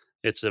it.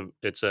 It's a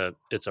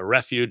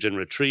refuge and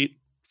retreat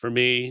for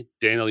me.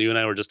 Daniel, you and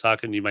I were just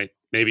talking.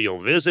 Maybe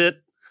you'll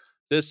visit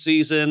this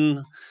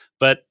season,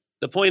 but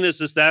the point is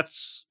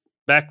that's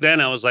back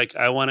then. I was like,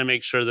 I want to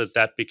make sure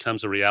that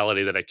becomes a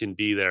reality, that I can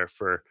be there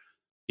for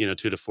 2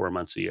 to 4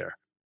 months a year.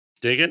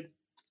 Dig it?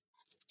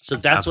 So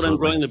that's Absolutely. What I'm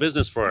growing the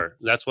business for.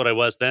 That's what I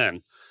was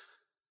then.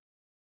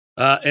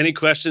 Any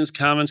questions,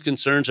 comments,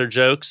 concerns, or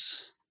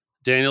jokes,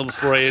 Daniel,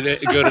 before I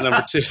go to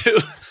number 2?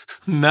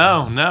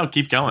 No,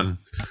 keep going.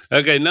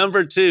 Okay,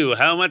 number 2,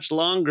 how much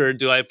longer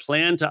do I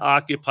plan to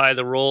occupy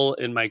the role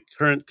in my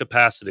current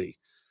capacity?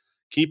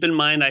 Keep in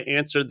mind, I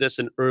answered this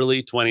in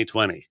early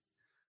 2020.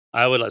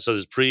 So this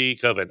is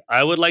pre-COVID.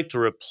 I would like to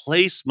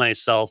replace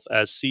myself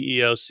as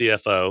CEO,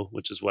 CFO,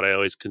 which is what I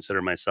always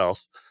consider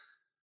myself,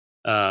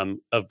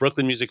 of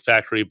Brooklyn Music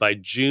Factory by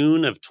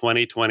June of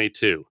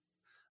 2022.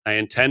 I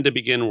intend to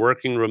begin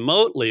working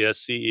remotely as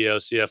CEO,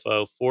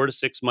 CFO 4 to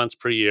 6 months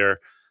per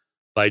year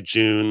by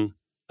June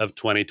of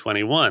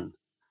 2021.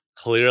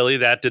 Clearly,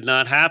 that did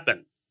not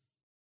happen.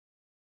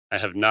 I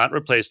have not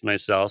replaced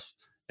myself,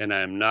 and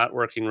I am not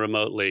working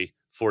remotely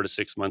 4 to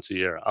 6 months a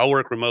year. I'll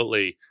work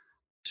remotely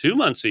 2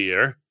 months a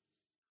year,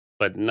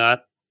 but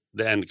not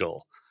the end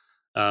goal.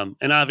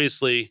 And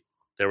obviously,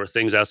 there were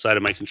things outside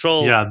of my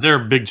control. Yeah, there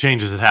are big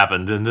changes that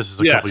happened, and this is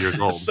a couple years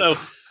old. So,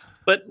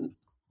 but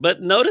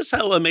But notice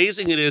how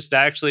amazing it is to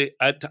actually,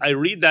 I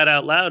read that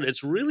out loud.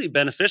 It's really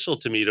beneficial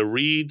to me to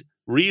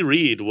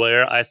reread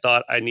where I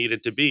thought I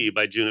needed to be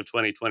by June of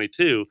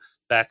 2022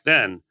 back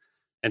then.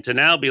 And to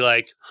now be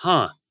like,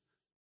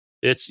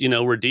 it's,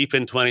 we're deep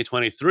in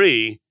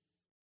 2023.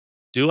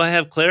 Do I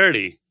have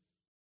clarity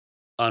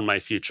on my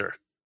future?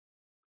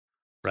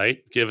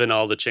 Right? Given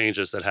all the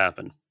changes that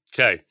happen.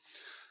 Okay.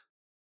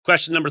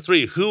 Question number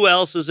 3, who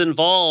else is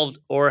involved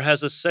or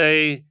has a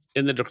say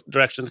in the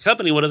direction of the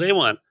company? What do they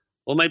want?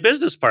 Well, my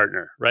business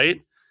partner,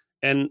 right?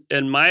 And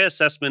my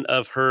assessment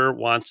of her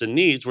wants and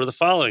needs were the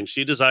following.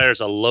 She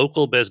desires a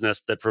local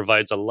business that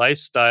provides a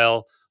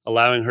lifestyle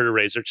allowing her to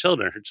raise her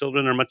children. Her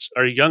children are much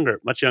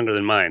younger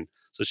than mine.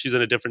 So she's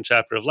in a different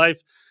chapter of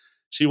life.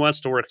 She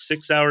wants to work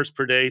 6 hours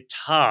per day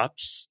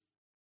tops.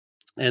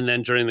 And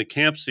then during the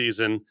camp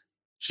season,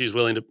 she's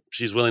willing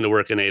to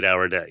work an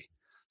 8-hour day.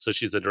 So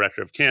she's the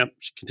director of camp.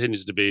 She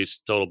continues to be,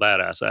 she's a total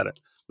badass at it.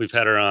 We've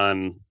had her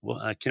on,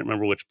 I can't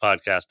remember which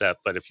podcast app,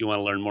 but if you want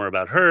to learn more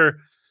about her,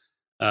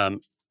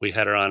 we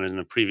had her on in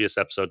a previous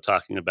episode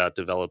talking about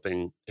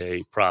developing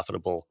a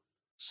profitable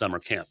summer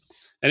camp.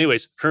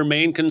 Anyways, her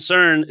main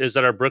concern is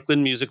that our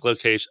Brooklyn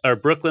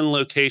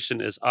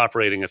location is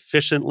operating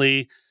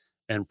efficiently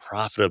and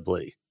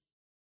profitably.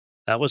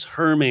 That was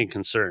her main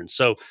concern.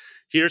 So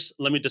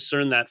let me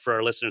discern that for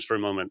our listeners for a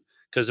moment,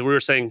 because we were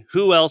saying,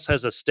 who else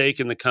has a stake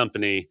in the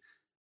company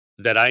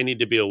that I need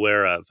to be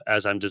aware of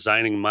as I'm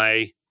designing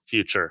my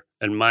future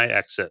and my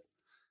exit?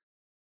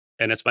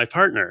 And it's my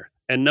partner.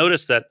 And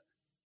notice that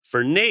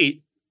for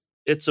Nate,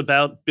 it's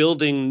about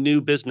building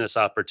new business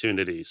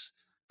opportunities,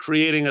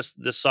 creating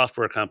this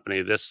software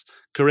company, this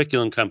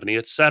curriculum company,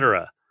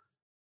 etc.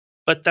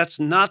 But that's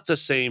not the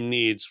same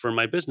needs for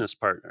my business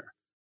partner.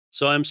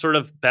 So I'm sort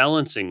of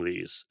balancing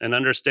these and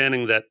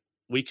understanding that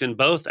we can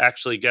both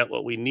actually get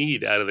what we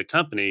need out of the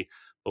company,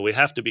 but we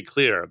have to be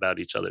clear about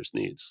each other's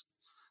needs.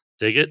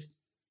 Dig it?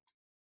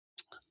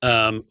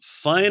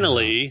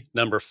 Finally,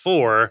 number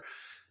 4,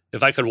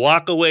 if I could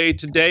walk away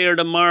today or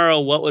tomorrow,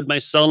 what would my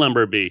cell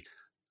number be?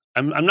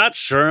 I'm not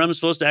sure I'm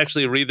supposed to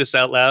actually read this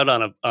out loud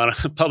on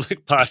a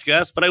public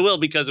podcast, but I will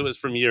because it was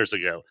from years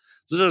ago.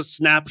 This is a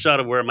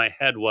snapshot of where my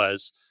head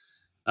was.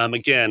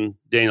 Again,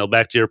 Daniel,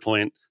 back to your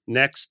point.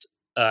 Next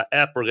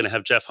ep, we're going to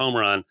have Jeff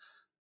Homer on.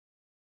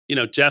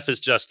 Jeff is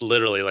just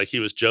literally, like, he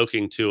was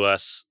joking to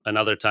us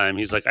another time.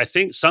 He's like, I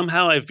think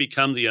somehow I've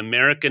become the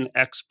American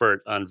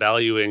expert on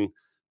valuing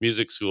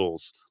music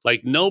schools.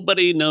 Like,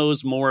 nobody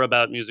knows more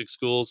about music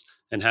schools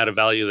and how to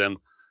value them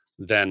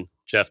than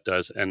Jeff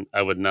does. And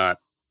I would not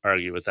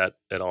argue with that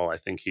at all. I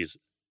think he's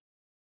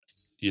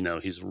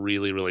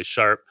really, really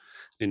sharp.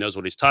 He knows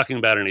what he's talking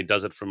about, and he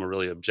does it from a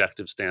really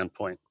objective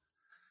standpoint.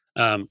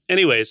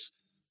 Anyways,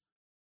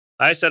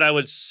 I said I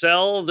would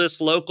sell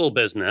this local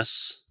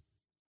business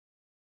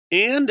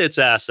and its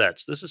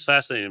assets. This is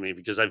fascinating to me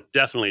because I've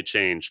definitely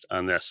changed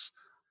on this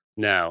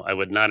now. I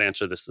would not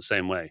answer this the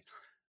same way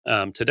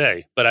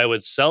today, but I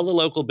would sell the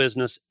local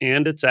business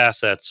and its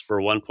assets for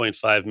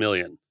 $1.5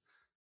 million.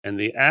 And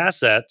the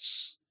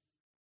assets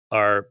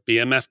are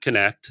BMF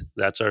Connect.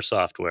 That's our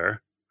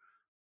software,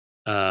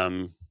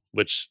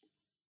 which,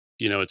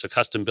 it's a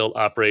custom built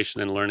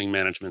operation and learning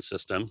management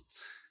system.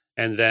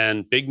 And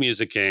then Big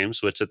Music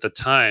Games, which at the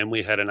time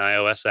we had an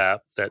iOS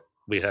app that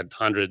we had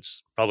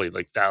hundreds, probably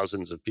like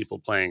thousands of people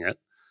playing it.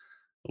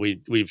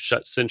 We've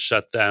since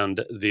shut down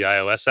the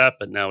iOS app,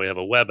 but now we have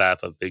a web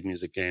app of Big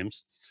Music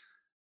Games.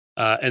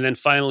 And then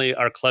finally,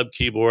 our club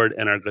keyboard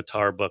and our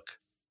guitar book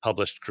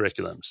published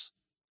curriculums.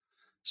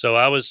 So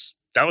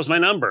that was my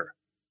number.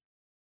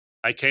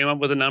 I came up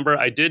with a number.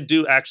 I did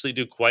do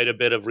quite a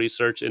bit of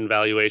research and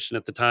valuation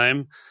at the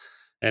time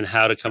and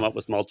how to come up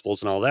with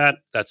multiples and all that.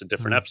 That's a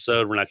different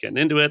episode. We're not getting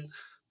into it.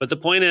 But the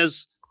point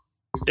is,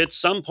 at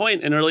some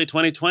point in early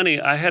 2020,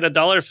 I had a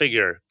dollar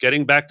figure.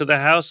 Getting back to the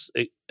house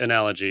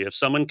analogy, if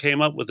someone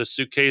came up with a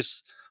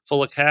suitcase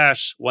full of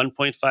cash,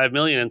 1.5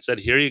 million, and said,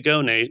 here you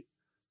go, Nate,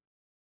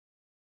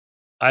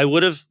 I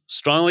would have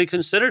strongly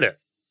considered it.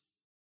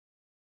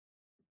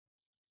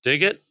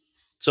 Dig it?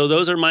 So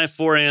those are my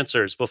 4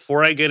 answers.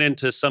 Before I get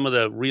into some of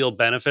the real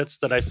benefits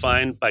that I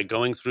find by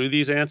going through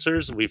these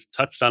answers, we've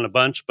touched on a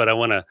bunch, but I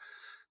want to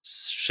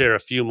share a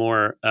few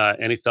more.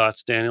 Any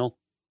thoughts, Daniel?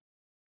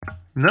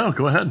 No,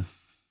 go ahead.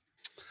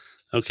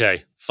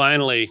 Okay.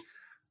 Finally,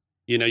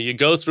 you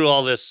go through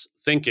all this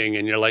thinking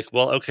and you're like,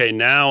 well, okay,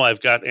 now I've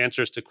got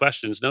answers to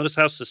questions. Notice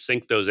how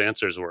succinct those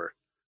answers were,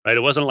 right?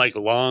 It wasn't like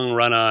long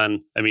run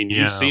on. I mean,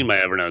 you've seen my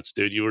Evernotes,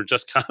 dude. You were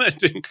just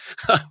commenting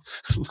on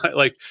my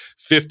like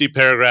 50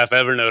 paragraph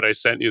Evernote I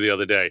sent you the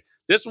other day.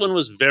 This one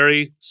was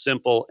very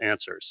simple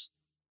answers,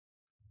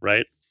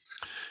 right?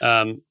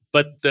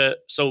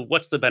 So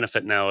what's the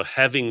benefit now of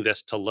having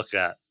this to look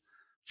at?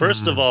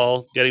 First of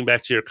all, getting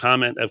back to your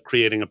comment of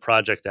creating a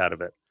project out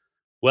of it.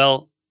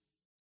 Well,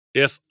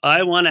 if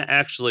I want to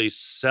actually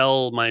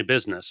sell my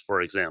business,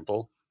 for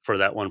example, for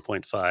that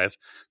 1.5,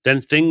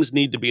 then things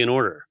need to be in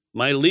order.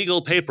 My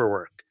legal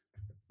paperwork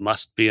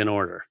must be in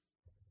order,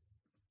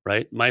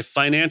 right? My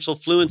financial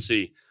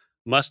fluency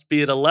must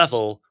be at a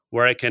level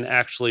where I can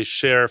actually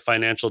share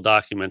financial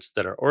documents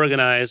that are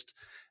organized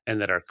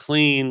and that are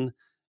clean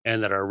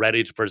and that are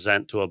ready to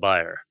present to a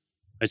buyer.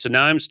 And so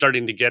now I'm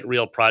starting to get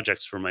real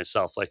projects for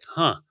myself, like,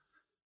 have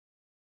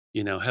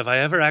I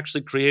ever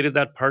actually created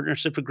that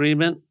partnership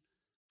agreement?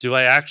 Do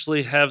I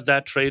actually have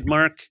that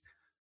trademark?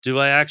 Do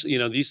I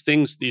actually, these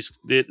things,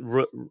 it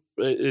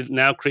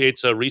now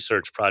creates a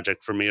research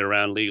project for me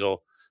around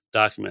legal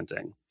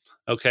documenting.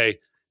 Okay.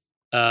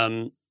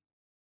 And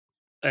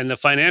the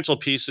financial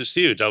piece is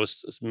huge. I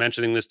was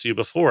mentioning this to you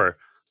before.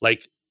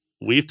 Like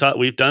we've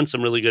done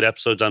some really good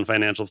episodes on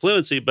financial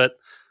fluency, but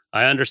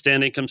I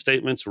understand income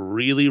statements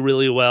really,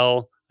 really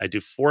well. I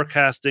do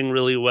forecasting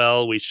really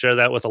well. We share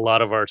that with a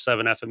lot of our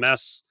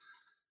 7FMS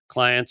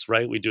clients,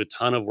 right? We do a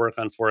ton of work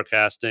on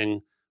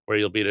forecasting, where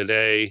you'll be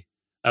today,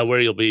 where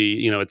you'll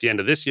be, at the end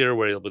of this year,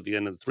 where you'll be at the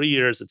end of 3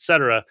 years, et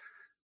cetera.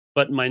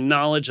 But my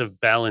knowledge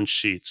of balance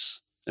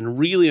sheets and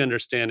really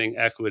understanding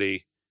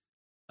equity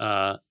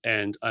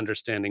and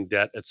understanding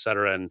debt, et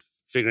cetera, and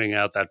figuring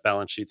out that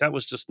balance sheet, that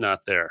was just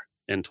not there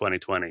in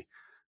 2020.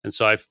 And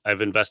so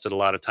I've invested a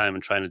lot of time in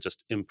trying to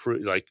just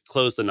improve, like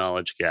close the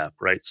knowledge gap,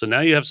 right? So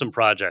now you have some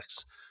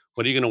projects.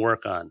 What are you going to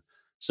work on?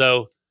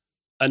 So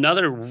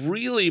another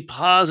really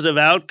positive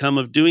outcome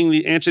of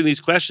answering these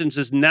questions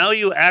is now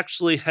you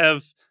actually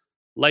have,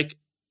 like,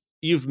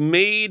 you've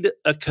made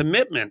a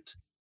commitment,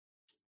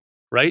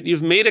 right?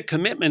 You've made a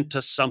commitment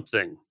to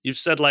something. You've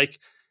said, like,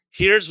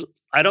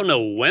 I don't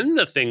know when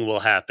the thing will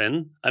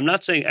happen. I'm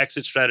not saying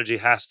exit strategy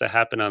has to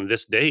happen on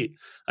this date.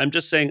 I'm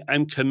just saying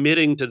I'm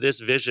committing to this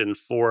vision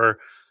for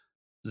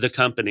the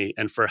company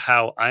and for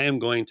how I am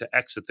going to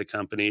exit the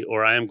company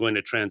or I am going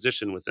to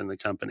transition within the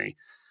company.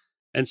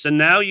 And so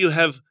now you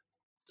have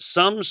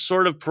some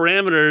sort of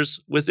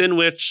parameters within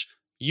which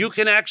you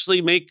can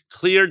actually make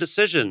clear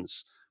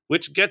decisions,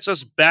 which gets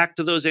us back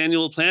to those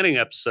annual planning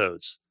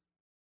episodes.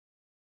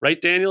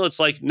 Right, Daniel? It's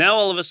like now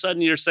all of a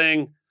sudden you're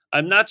saying,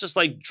 I'm not just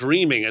like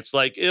dreaming. It's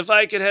like, if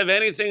I could have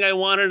anything I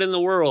wanted in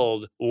the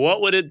world, what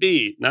would it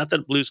be? Not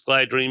that blue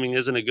sky dreaming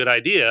isn't a good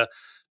idea,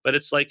 but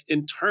it's like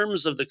in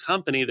terms of the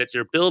company that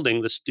you're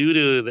building, the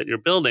studio that you're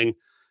building,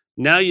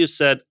 now you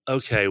said,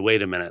 okay,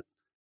 wait a minute.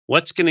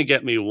 What's going to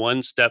get me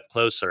one step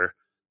closer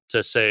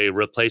to, say,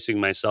 replacing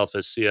myself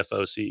as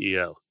CFO,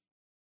 CEO?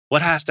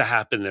 What has to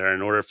happen there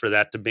in order for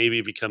that to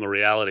maybe become a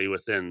reality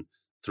within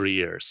 3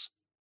 years?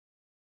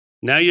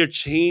 Now you're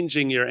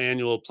changing your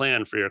annual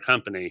plan for your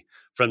company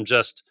from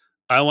just,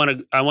 I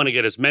want to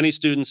get as many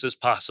students as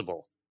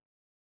possible.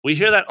 We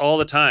hear that all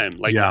the time.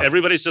 Like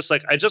everybody's just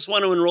like, I just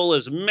want to enroll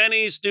as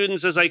many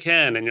students as I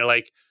can. And you're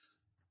like,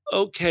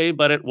 okay,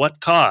 but at what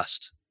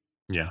cost?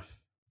 Yeah.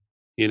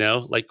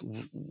 Like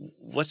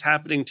what's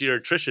happening to your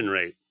attrition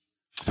rate?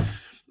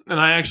 And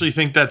I actually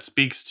think that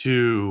speaks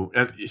to,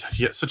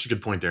 such a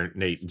good point there,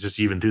 Nate. Just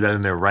even threw that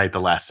in there right at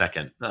the last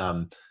second.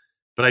 But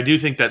I do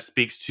think that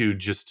speaks to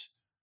just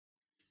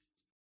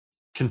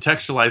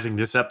contextualizing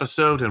this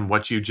episode and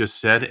what you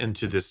just said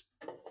into this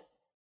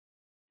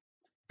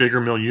bigger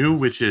milieu,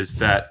 which is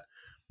that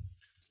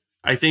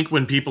I think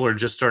when people are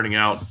just starting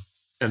out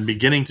and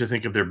beginning to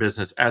think of their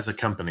business as a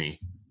company,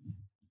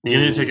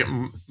 beginning to take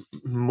it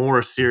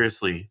more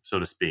seriously, so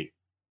to speak.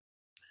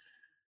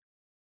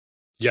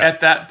 Yeah. At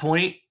that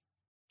point,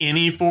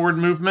 any forward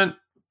movement,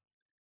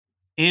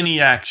 any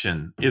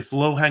action, it's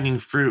low-hanging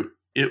fruit.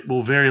 It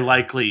will very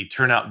likely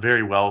turn out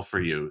very well for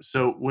you.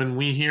 So when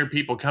we hear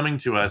people coming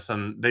to us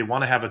and they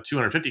want to have a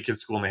 250 kid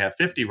school and they have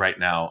 50 right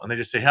now, and they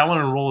just say, hey, I want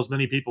to enroll as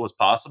many people as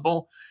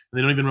possible, and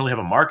they don't even really have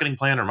a marketing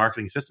plan or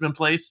marketing system in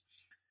place,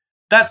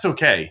 that's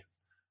okay.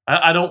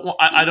 I don't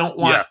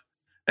want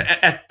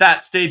at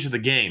that stage of the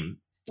game,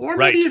 or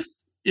maybe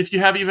if you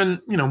have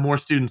even more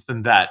students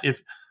than that.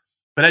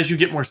 But as you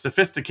get more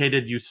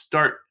sophisticated, you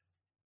start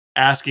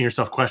asking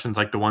yourself questions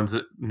like the ones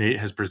that Nate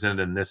has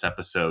presented in this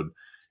episode.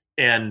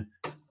 And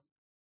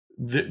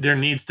there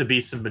needs to be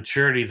some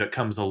maturity that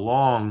comes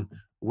along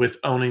with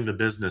owning the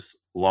business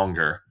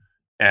longer.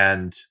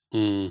 And,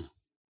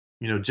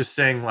 just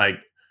saying like,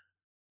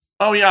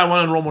 oh yeah, I want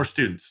to enroll more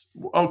students.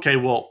 Okay,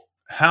 well,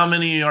 how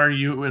many are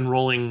you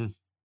enrolling?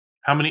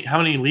 How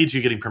many leads are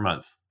you getting per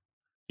month?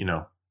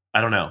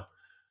 I don't know.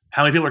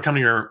 How many people are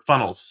coming to your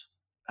funnels?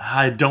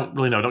 I don't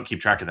really know. Don't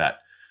keep track of that.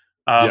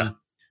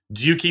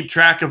 Do you keep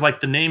track of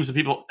like the names of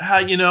people?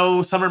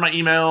 Some are in my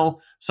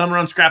email, some are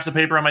on scraps of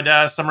paper on my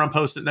desk, some are on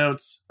Post-it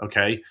notes.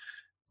 Okay.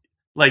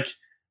 Like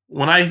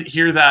when I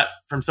hear that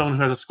from someone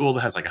who has a school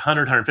that has like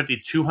 100,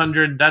 150,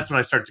 200, that's when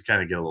I start to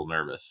kind of get a little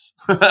nervous.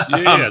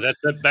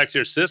 That's back to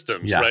your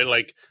systems, right?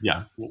 Like,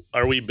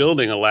 are we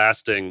building a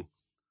lasting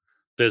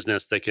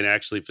business that can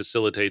actually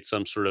facilitate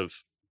some sort of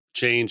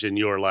change in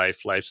your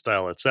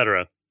lifestyle, et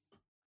cetera?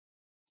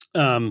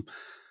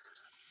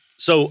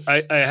 So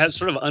I had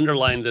sort of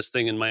underlined this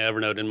thing in my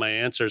Evernote in my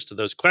answers to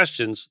those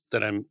questions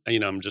that I'm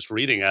just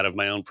reading out of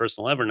my own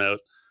personal Evernote.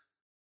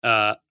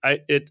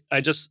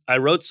 I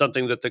wrote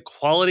something that the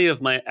quality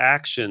of my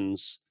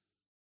actions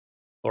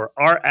or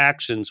our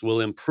actions will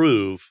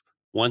improve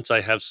once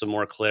I have some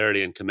more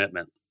clarity and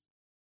commitment.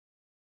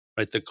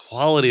 Right, the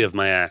quality of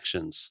my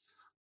actions.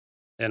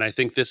 And I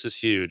think this is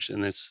huge.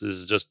 And this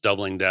is just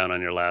doubling down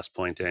on your last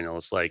point, Daniel.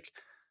 It's like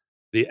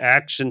the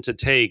action to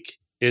take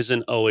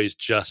isn't always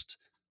just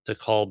to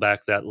call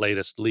back that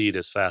latest lead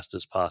as fast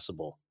as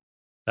possible.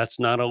 That's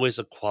not always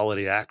a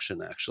quality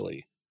action,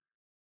 actually.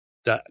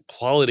 That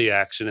quality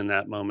action in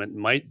that moment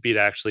might be to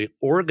actually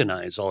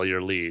organize all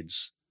your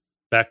leads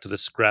back to the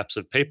scraps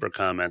of paper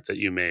comment that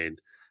you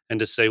made and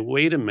to say,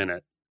 wait a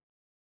minute,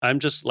 I'm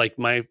just like,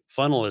 my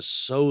funnel is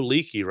so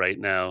leaky right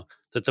now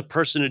that the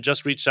person who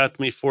just reached out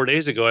to me 4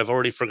 days ago, I've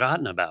already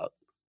forgotten about.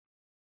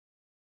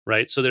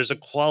 Right. So there's a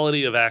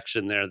quality of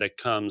action there that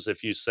comes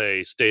if you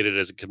say, stated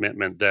as a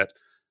commitment that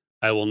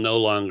I will no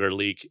longer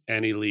leak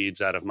any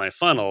leads out of my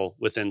funnel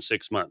within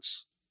 6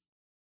 months.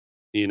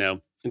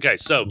 Okay.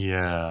 So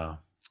Yeah.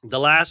 the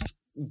last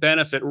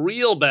benefit,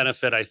 real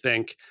benefit, I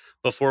think,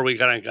 before we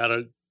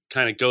gotta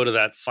kind of go to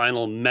that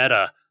final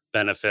meta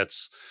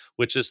benefits,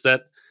 which is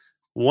that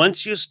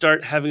once you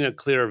start having a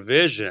clear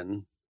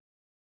vision,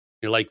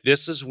 you're like,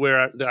 this is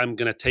where I'm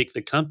going to take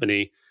the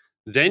company.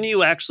 Then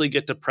you actually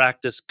get to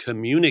practice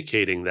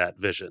communicating that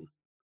vision.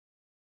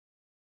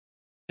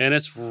 And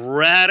it's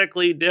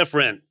radically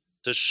different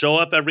to show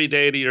up every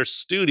day to your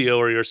studio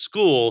or your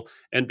school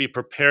and be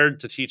prepared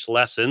to teach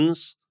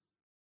lessons.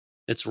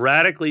 It's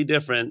radically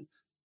different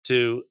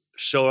to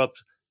show up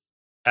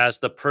as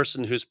the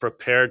person who's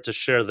prepared to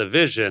share the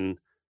vision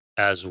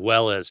as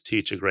well as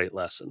teach a great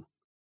lesson.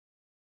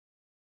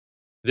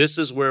 This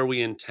is where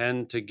we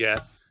intend to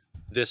get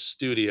this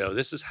studio.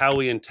 This is how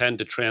we intend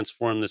to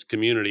transform this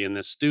community in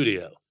this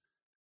studio.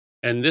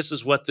 And this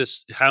is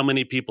how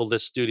many people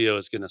this studio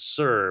is going to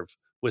serve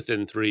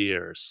within 3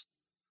 years.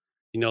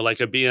 Like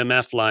a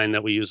BMF line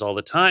that we use all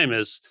the time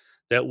is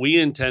that we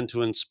intend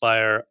to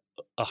inspire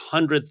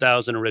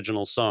 100,000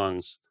 original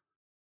songs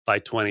by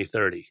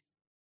 2030.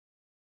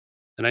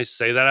 And I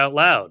say that out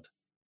loud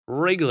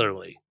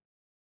regularly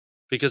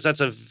because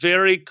that's a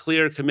very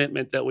clear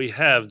commitment that we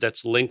have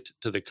that's linked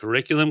to the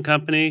curriculum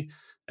company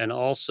and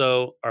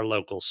also our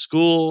local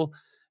school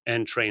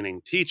and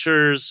training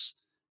teachers,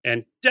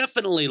 and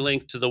definitely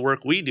linked to the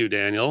work we do,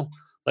 Daniel.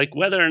 Like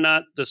whether or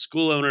not the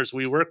school owners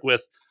we work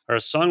with are a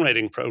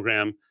songwriting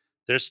program,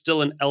 there's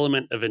still an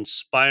element of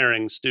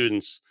inspiring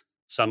students,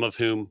 some of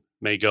whom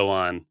may go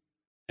on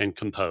and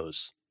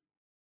compose.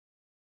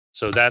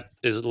 So that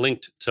is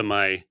linked to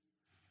my,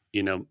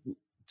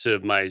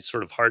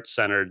 sort of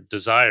heart-centered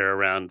desire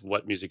around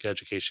what music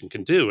education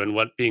can do and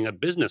what being a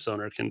business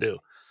owner can do.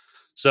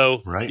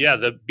 So, Right. yeah,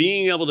 the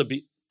being able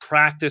to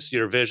practice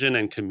your vision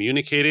and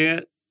communicating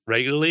it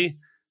regularly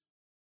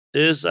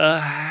is a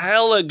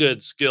hella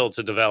good skill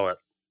to develop,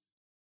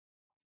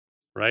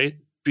 right?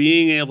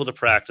 Being able to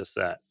practice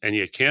that. And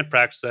you can't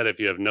practice that if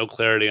you have no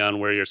clarity on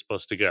where you're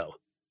supposed to go.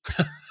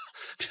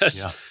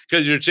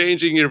 Because you're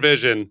changing your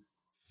vision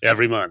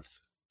every month.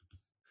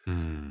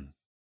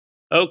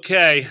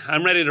 Okay,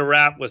 I'm ready to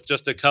wrap with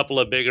just a couple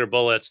of bigger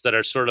bullets that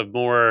are sort of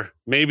more,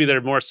 maybe they're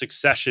more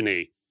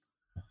succession-y.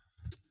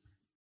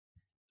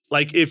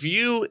 Like if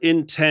you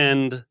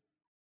intend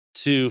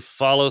to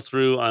follow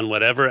through on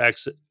whatever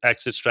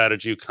exit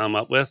strategy you come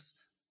up with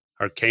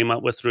or came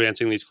up with through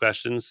answering these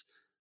questions,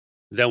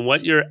 then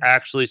what you're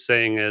actually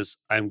saying is,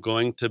 I'm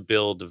going to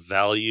build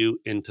value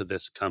into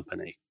this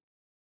company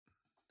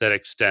that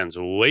extends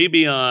way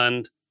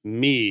beyond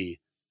me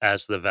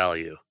as the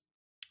value.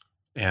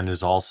 And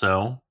it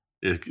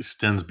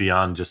extends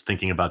beyond just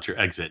thinking about your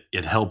exit.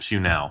 It helps you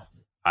now.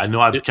 I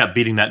know I've kept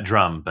beating that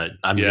drum, but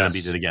I'm going to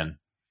beat it again.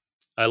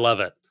 I love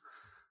it.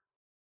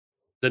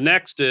 The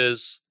next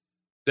is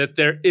that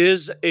there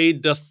is a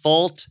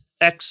default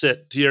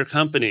exit to your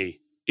company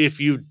if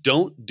you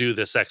don't do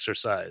this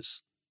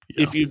exercise.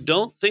 Yeah. If you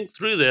don't think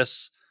through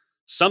this,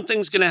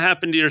 something's going to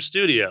happen to your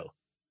studio,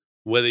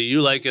 whether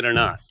you like it or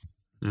not.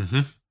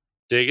 Mm-hmm.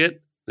 Dig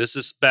it? This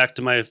is back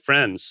to my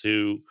friends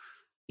who,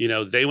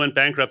 they went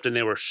bankrupt and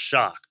they were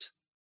shocked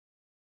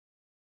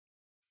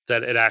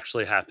that it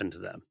actually happened to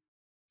them.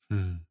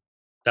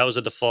 That was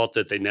a default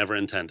that they never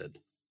intended.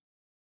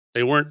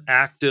 They weren't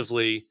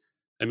actively,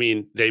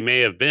 they may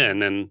have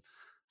been, and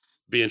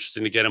be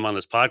interesting to get them on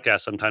this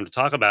podcast sometime to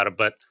talk about it,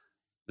 but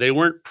they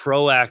weren't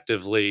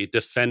proactively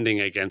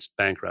defending against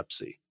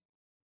bankruptcy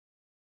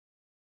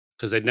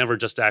because they'd never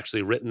just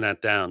actually written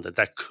that down,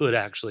 that could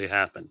actually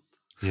happen.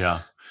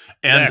 Yeah.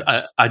 And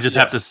I just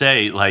have to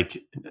say, like,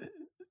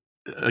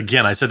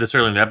 again, I said this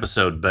earlier in the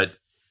episode, but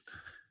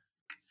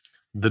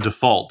the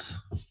default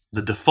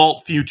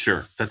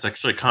future, that's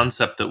actually a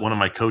concept that one of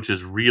my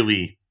coaches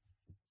really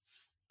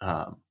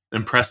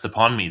impressed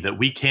upon me, that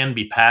we can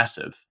be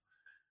passive.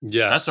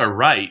 Yes. That's our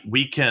right.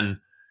 We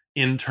can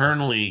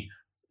internally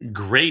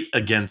grate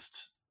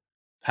against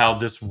how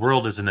this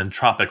world is an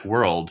entropic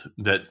world,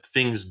 that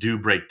things do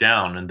break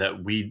down and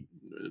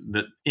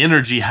that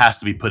energy has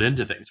to be put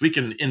into things. We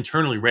can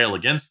internally rail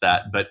against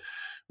that, but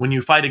when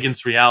you fight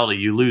against reality,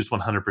 you lose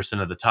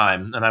 100% of the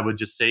time. And I would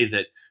just say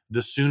that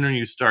the sooner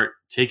you start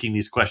taking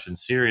these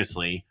questions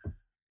seriously,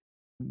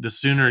 the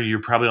sooner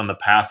you're probably on the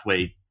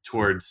pathway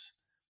towards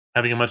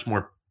having a much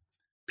more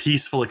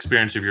peaceful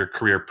experience of your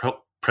career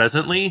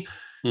presently,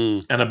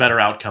 Mm. and a better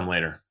outcome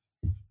later.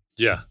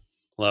 Yeah,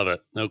 love it.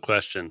 No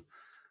question.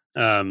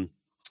 The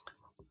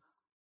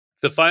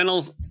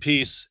final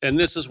piece, and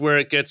this is where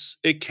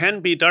it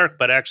can be dark,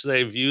 but actually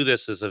I view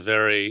this as a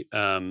very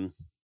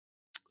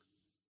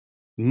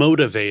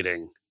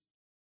motivating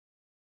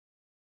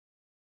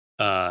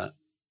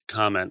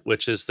comment,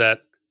 which is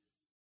that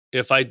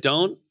if I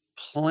don't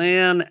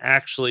plan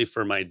actually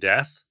for my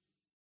death,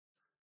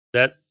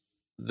 that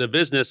the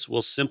business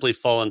will simply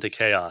fall into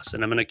chaos.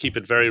 And I'm going to keep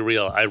it very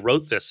real. I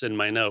wrote this in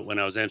my note when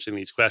I was answering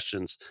these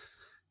questions,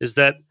 is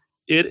that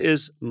it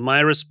is my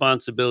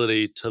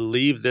responsibility to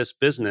leave this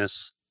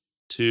business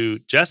to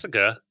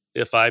Jessica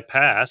if I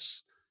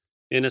pass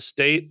in a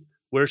state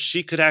where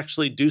she could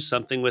actually do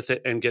something with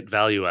it and get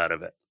value out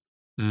of it.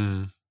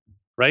 Mm.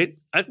 Right?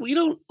 We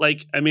don't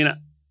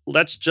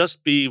let's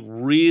just be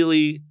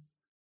really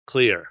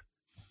clear.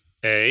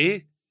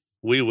 A,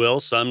 we will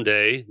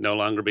someday no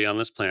longer be on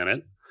this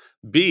planet.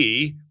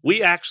 B,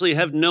 we actually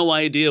have no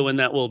idea when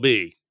that will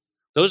be.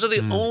 Those are the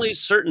only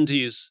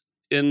certainties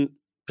in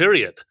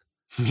period.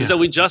 Is that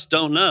we just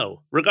don't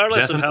know,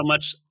 regardless of how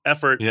much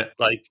effort,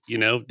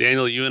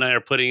 Daniel, you and I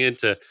are putting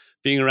into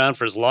being around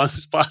for as long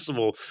as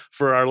possible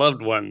for our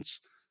loved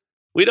ones.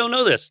 We don't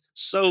know this.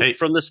 So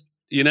from this,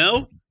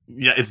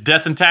 Yeah, it's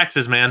death and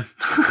taxes, man.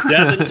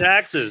 Death and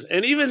taxes.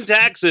 And even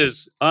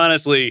taxes,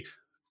 honestly,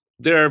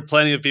 there are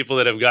plenty of people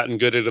that have gotten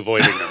good at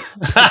avoiding them.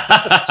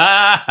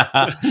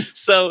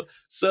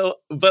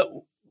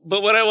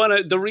 But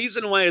what the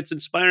reason why it's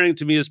inspiring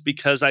to me is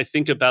because I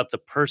think about the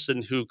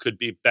person who could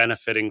be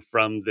benefiting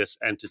from this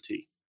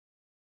entity.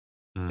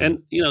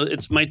 And,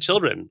 it's my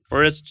children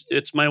or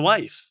it's my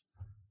wife.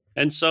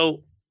 And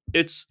so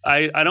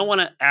I don't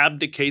want to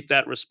abdicate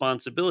that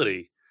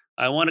responsibility.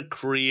 I want to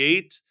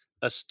create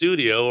a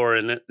studio, or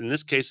in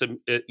this case, a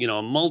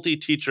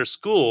multi-teacher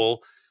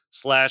school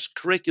 /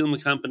 curriculum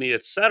company,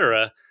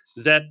 etc.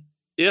 That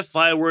if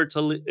I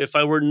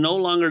were no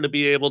longer to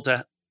be able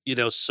to,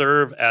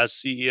 serve as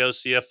CEO,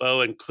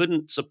 CFO, and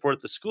couldn't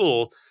support the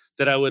school,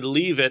 that I would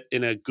leave it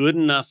in a good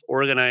enough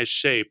organized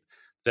shape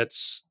that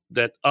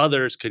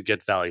others could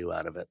get value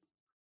out of it.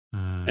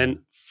 And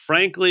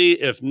frankly,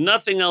 if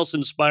nothing else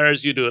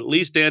inspires you to at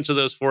least answer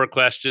those 4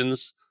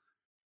 questions,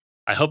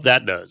 I hope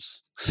that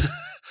does.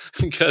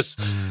 because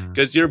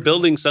you're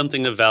building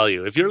something of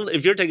value. If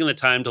you're taking the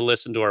time to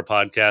listen to our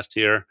podcast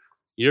here,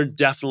 you're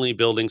definitely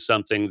building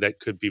something that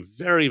could be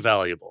very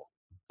valuable,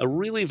 a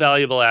really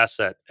valuable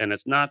asset, and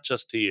it's not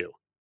just to you.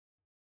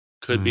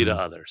 Could be to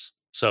others.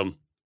 So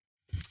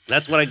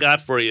that's what I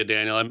got for you,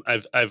 Daniel.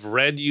 I've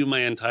read you my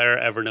entire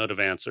Evernote of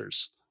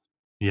answers.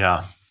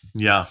 Yeah.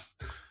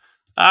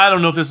 I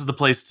don't know if this is the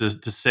place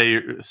to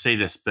say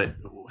this, but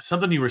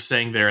something you were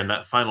saying there in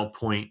that final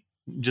point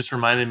just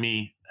reminded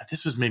me.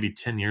 This was maybe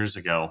 10 years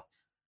ago.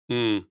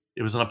 It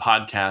was on a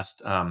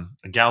podcast.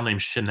 A gal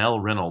named Chanel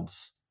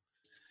Reynolds.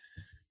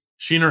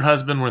 She and her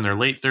husband were in their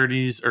late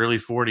 30s, early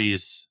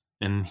 40s,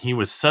 and he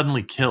was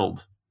suddenly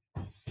killed.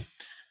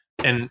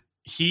 And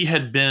he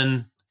had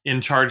been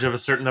in charge of a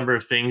certain number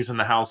of things in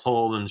the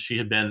household, and she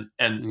had been,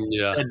 and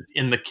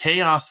in the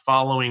chaos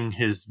following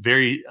his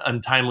very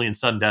untimely and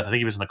sudden death, I think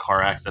he was in a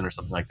car accident or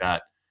something like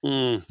that.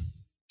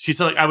 She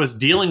said, I was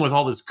dealing with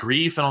all this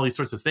grief and all these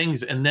sorts of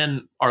things, and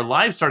then our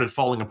lives started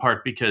falling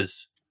apart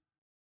because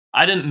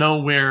I didn't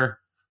know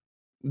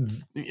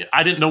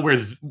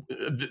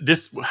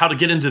how to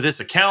get into this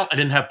account. I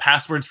didn't have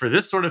passwords for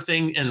this sort of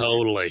thing. And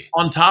totally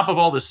on top of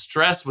all the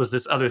stress was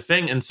this other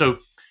thing. And so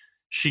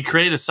she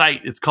created a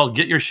site. It's called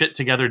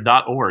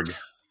getyourshittogether.org.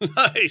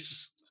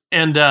 Nice.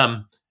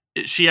 And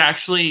she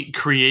actually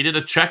created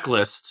a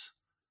checklist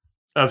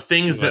of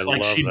things that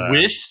she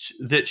wished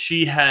that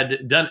she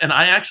had done. And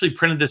I actually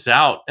printed this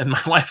out, and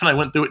my wife and I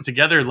went through it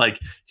together. Like,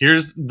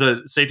 here's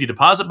the safety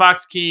deposit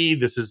box key.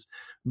 This is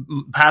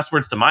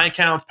passwords to my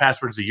accounts,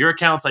 passwords to your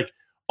accounts, like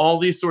all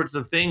these sorts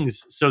of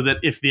things, so that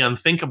if the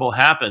unthinkable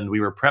happened,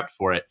 we were prepped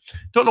for it.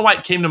 Don't know why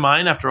it came to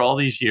mind after all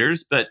these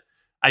years, but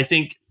I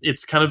think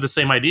it's kind of the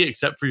same idea,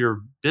 except for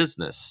your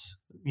business,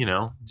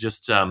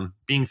 just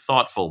being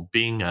thoughtful,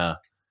 being,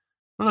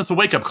 it's a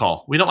wake up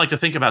call. We don't like to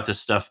think about this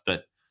stuff,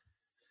 but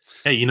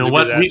hey, you know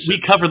what? We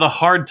cover the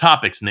hard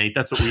topics, Nate.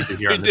 That's what we do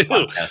here on this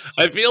podcast.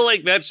 I feel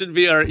like that should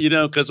be our,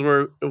 because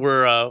we're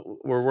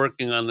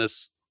working on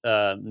this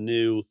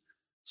new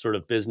sort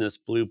of business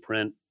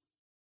blueprint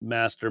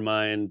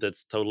mastermind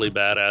that's totally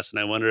badass.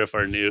 And I wonder if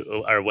our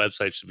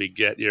website should be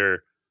get your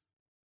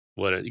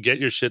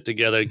shit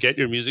together, get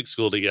your music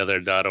school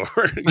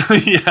together.org.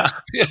 Yeah.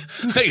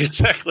 Make a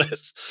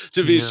checklist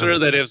to be sure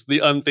that if the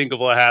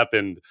unthinkable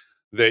happened,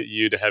 that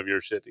you'd have your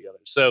shit together.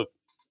 So,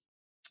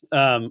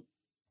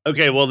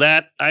 okay, well,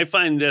 that I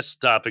find this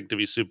topic to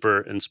be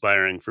super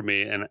inspiring for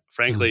me, and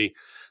frankly,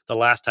 the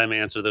last time I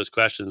answered those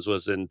questions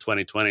was in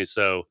 2020.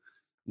 So,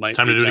 might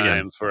be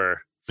time for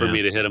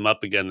me to hit them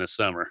up again this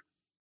summer.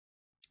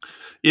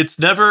 It's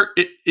never.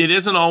 It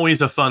isn't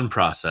always a fun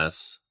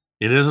process.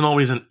 It isn't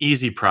always an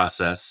easy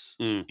process.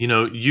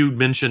 You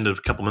mentioned a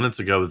couple minutes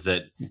ago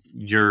that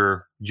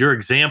your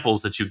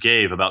examples that you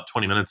gave about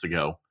 20 minutes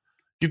ago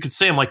You could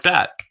say them like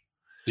that.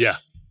 Yeah.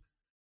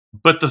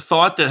 But the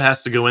thought that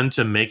has to go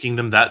into making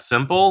them that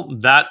simple,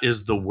 that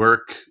is the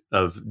work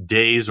of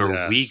days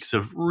or weeks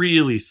of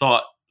really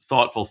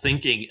thoughtful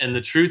thinking. And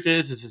the truth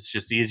is it's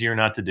just easier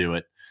not to do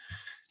it.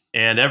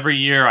 And every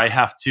year I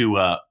have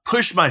to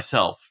push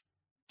myself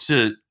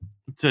to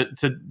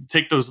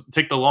take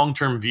the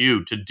long-term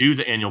view, to do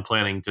the annual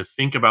planning, to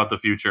think about the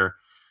future.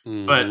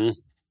 But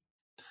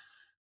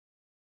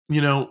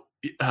the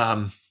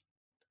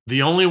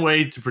only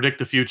way to predict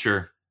the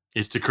future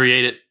is to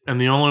create it,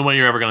 and the only way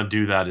you're ever going to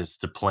do that is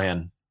to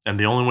plan, and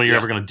the only way you're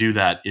ever going to do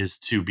that is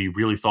to be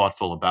really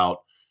thoughtful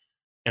about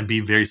and be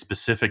very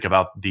specific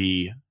about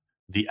the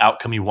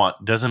outcome you want.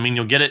 Doesn't mean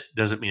you'll get it,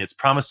 doesn't mean it's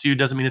promised to you,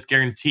 doesn't mean it's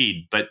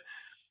guaranteed, but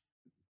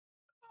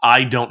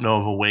I don't know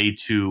of a way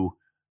to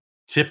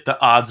tip the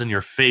odds in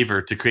your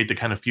favor to create the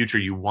kind of future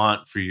you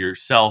want for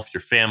yourself,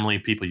 your family,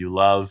 people you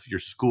love, your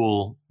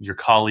school, your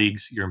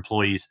colleagues, your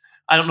employees.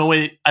 I don't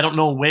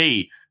know a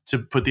way to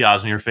put the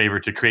odds in your favor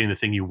to creating the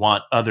thing you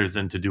want other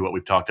than to do what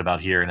we've talked about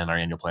here and in our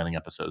annual planning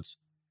episodes.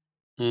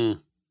 Yeah,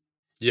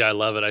 I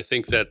love it. I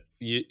think that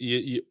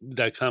you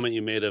that comment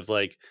you made of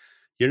like,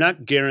 you're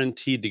not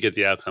guaranteed to get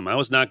the outcome. I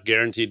was not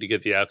guaranteed to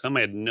get the outcome.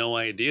 I had no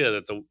idea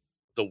that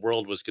the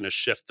world was going to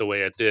shift the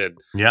way it did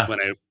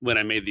when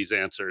I made these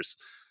answers.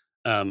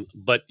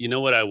 But you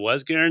know what I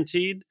was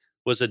guaranteed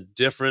was a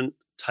different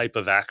type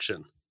of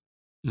action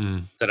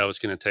that I was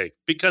going to take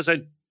because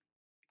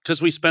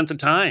we spent the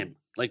time.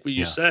 Like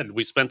you said,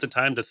 we spent the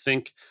time to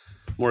think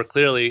more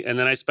clearly. And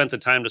then I spent the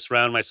time to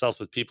surround myself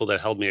with people that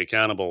held me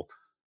accountable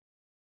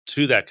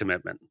to that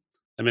commitment.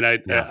 I mean,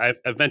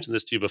 I've mentioned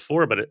this to you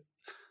before, but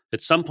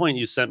at some point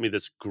you sent me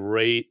this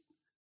great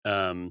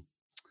audio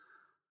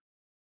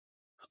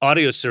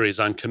series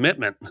on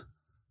commitment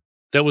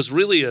that was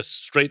really a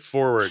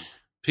straightforward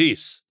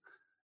piece.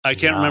 I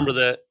can't remember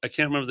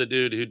the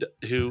dude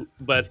who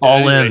but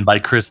All anyway, In by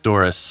Chris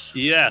Dorris.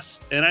 Yes.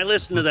 And I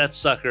listened to that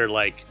sucker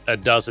like a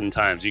dozen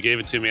times. You gave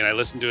it to me and I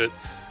listened to it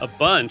a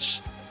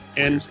bunch.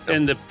 And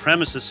the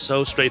premise is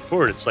so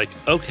straightforward. It's like,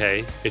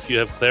 okay, if you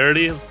have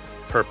clarity of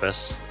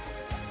purpose,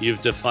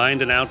 you've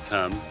defined an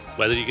outcome,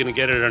 whether you're going to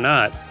get it or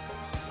not,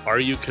 are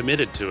you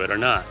committed to it or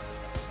not?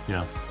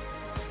 Yeah.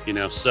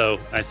 So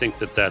I think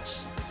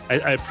that's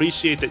I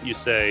appreciate that you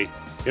say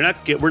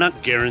we're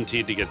not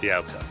guaranteed to get the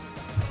outcome.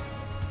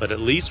 But at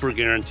least we're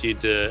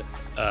guaranteed to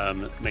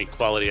make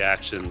quality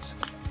actions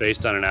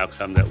based on an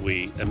outcome that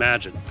we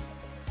imagine.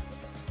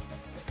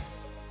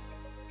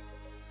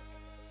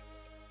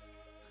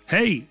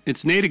 Hey,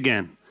 it's Nate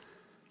again.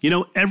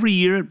 Every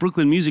year at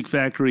Brooklyn Music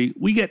Factory,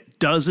 we get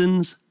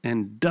dozens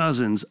and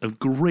dozens of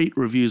great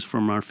reviews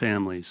from our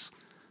families.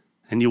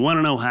 And you want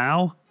to know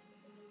how?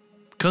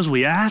 Because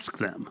we ask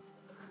them.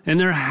 And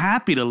they're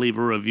happy to leave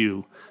a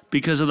review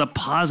because of the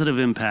positive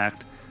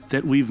impact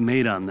that we've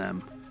made on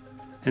them.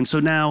 And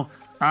so now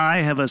I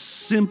have a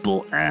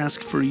simple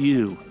ask for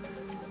you.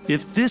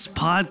 If this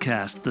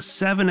podcast, the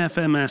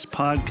 7FMS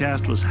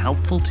podcast, was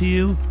helpful to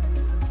you,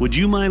 would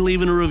you mind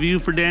leaving a review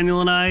for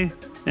Daniel and I?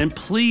 And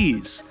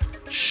please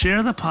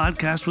share the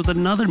podcast with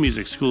another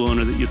music school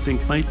owner that you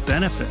think might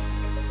benefit.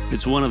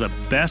 It's one of the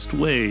best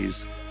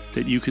ways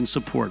that you can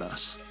support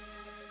us.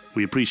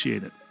 We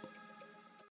appreciate it.